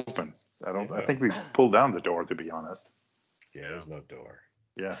door is open. I think we pulled down the door, to be honest. Yeah, there's no door.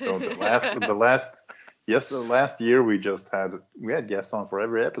 Yeah, so the last year we had guests on for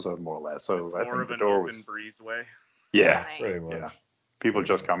every episode more or less. So it's I think the door was open breezeway. Yeah, nice. Pretty much. Yeah. People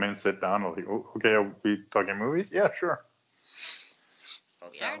just come in, sit down, and like, okay, are we talking movies? Yeah, sure.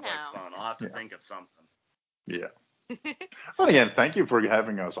 That sounds like fun. I'll have to think of something. Yeah. Well, again, thank you for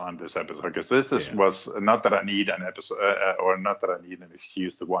having us on this episode, because this was not that I need an episode or not that I need an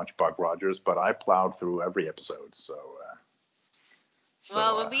excuse to watch Buck Rogers, but I plowed through every episode.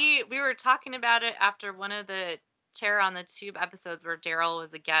 Well, when we were talking about it after one of the Tear on the Tube episodes where Daryl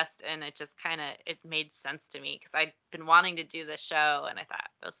was a guest, and it just it made sense to me because I'd been wanting to do the show, and I thought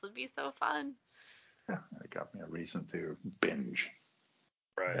this would be so fun. Yeah, it got me a reason to binge.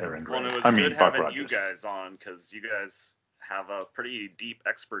 Right. Aaron Well, Gray. it was good having Rogers. you guys on, because you guys have a pretty deep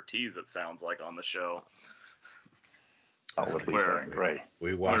expertise, it sounds like, on the show. Oh, at least Aaron Gray.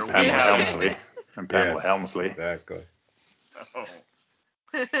 We watched Pamela Helmsley. And Pamela Helmsley. Exactly. Oh.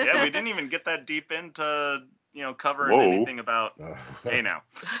 Yeah, we didn't even get that deep into, covering anything about. Hey, now.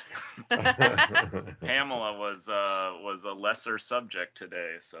 Pamela was a lesser subject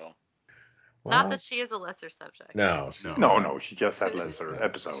today, so. Well, not that she is a lesser subject. No, she just had lesser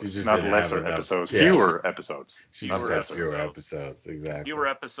episodes. Not lesser episodes, fewer episodes. She just had fewer episodes, exactly. Fewer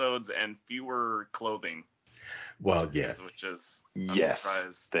episodes and fewer clothing. Well, yes. Which is,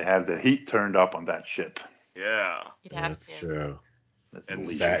 they have the heat turned up on that ship. Yeah. That's true. And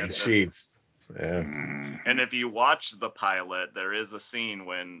satin sheets. Yeah. And if you watch the pilot, there is a scene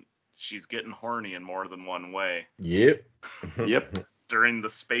when she's getting horny in more than one way. Yep. during the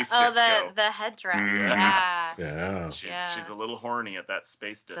space disco. Oh, the headdress. Yeah. Yeah. She's a little horny at that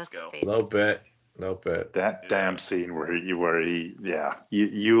space disco. A little bit. That damn scene where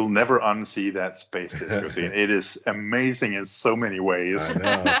you'll never unsee that space disco scene. It is amazing in so many ways. I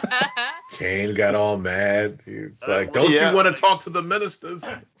know. Kane got all mad. He's like, "Don't you want to talk to the ministers?"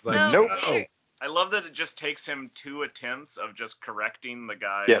 It's like, nope. No. I love that it just takes him 2 attempts of just correcting the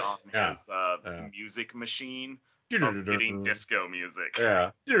guy on his music machine of getting disco music. Yeah.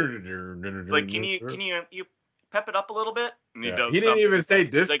 Like, can you pep it up a little bit? And he does. He didn't even say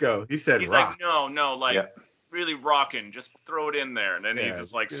disco. He said rock. He's like, really rocking. Just throw it in there, and then he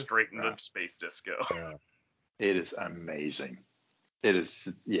just like straightened the space disco. Yeah. It is amazing. It is,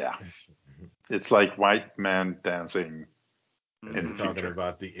 It's like white man dancing. And talking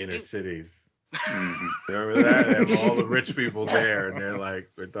about the inner cities. Remember that? And all the rich people there, and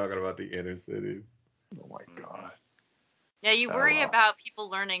they're talking about the inner cities. Oh my God. Yeah, you worry about people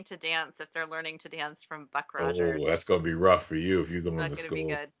learning to dance if they're learning to dance from Buck Rogers. Oh, that's gonna be rough for you if you're going to school.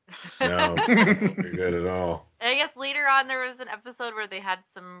 Not gonna be good. No, not be good at all. I guess later on there was an episode where they had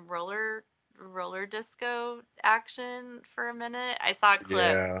some roller disco action for a minute. I saw a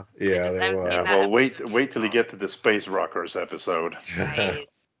clip. Yeah, there was. Well, wait till you get to the Space Rockers episode. Nice.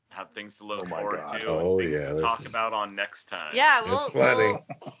 Have things to look forward to. Oh, and things to talk about on next time. Yeah, we'll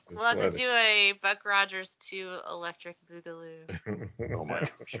have to do a Buck Rogers 2 Electric Boogaloo. Oh my God.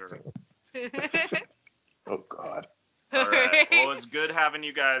 Sure. Oh God. All right. Well, it's good having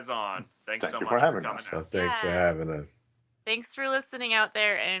you guys on. Thanks so much for coming out. Thanks for having us. Thanks for listening out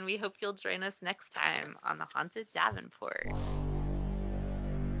there, and we hope you'll join us next time on the Haunted Davenport.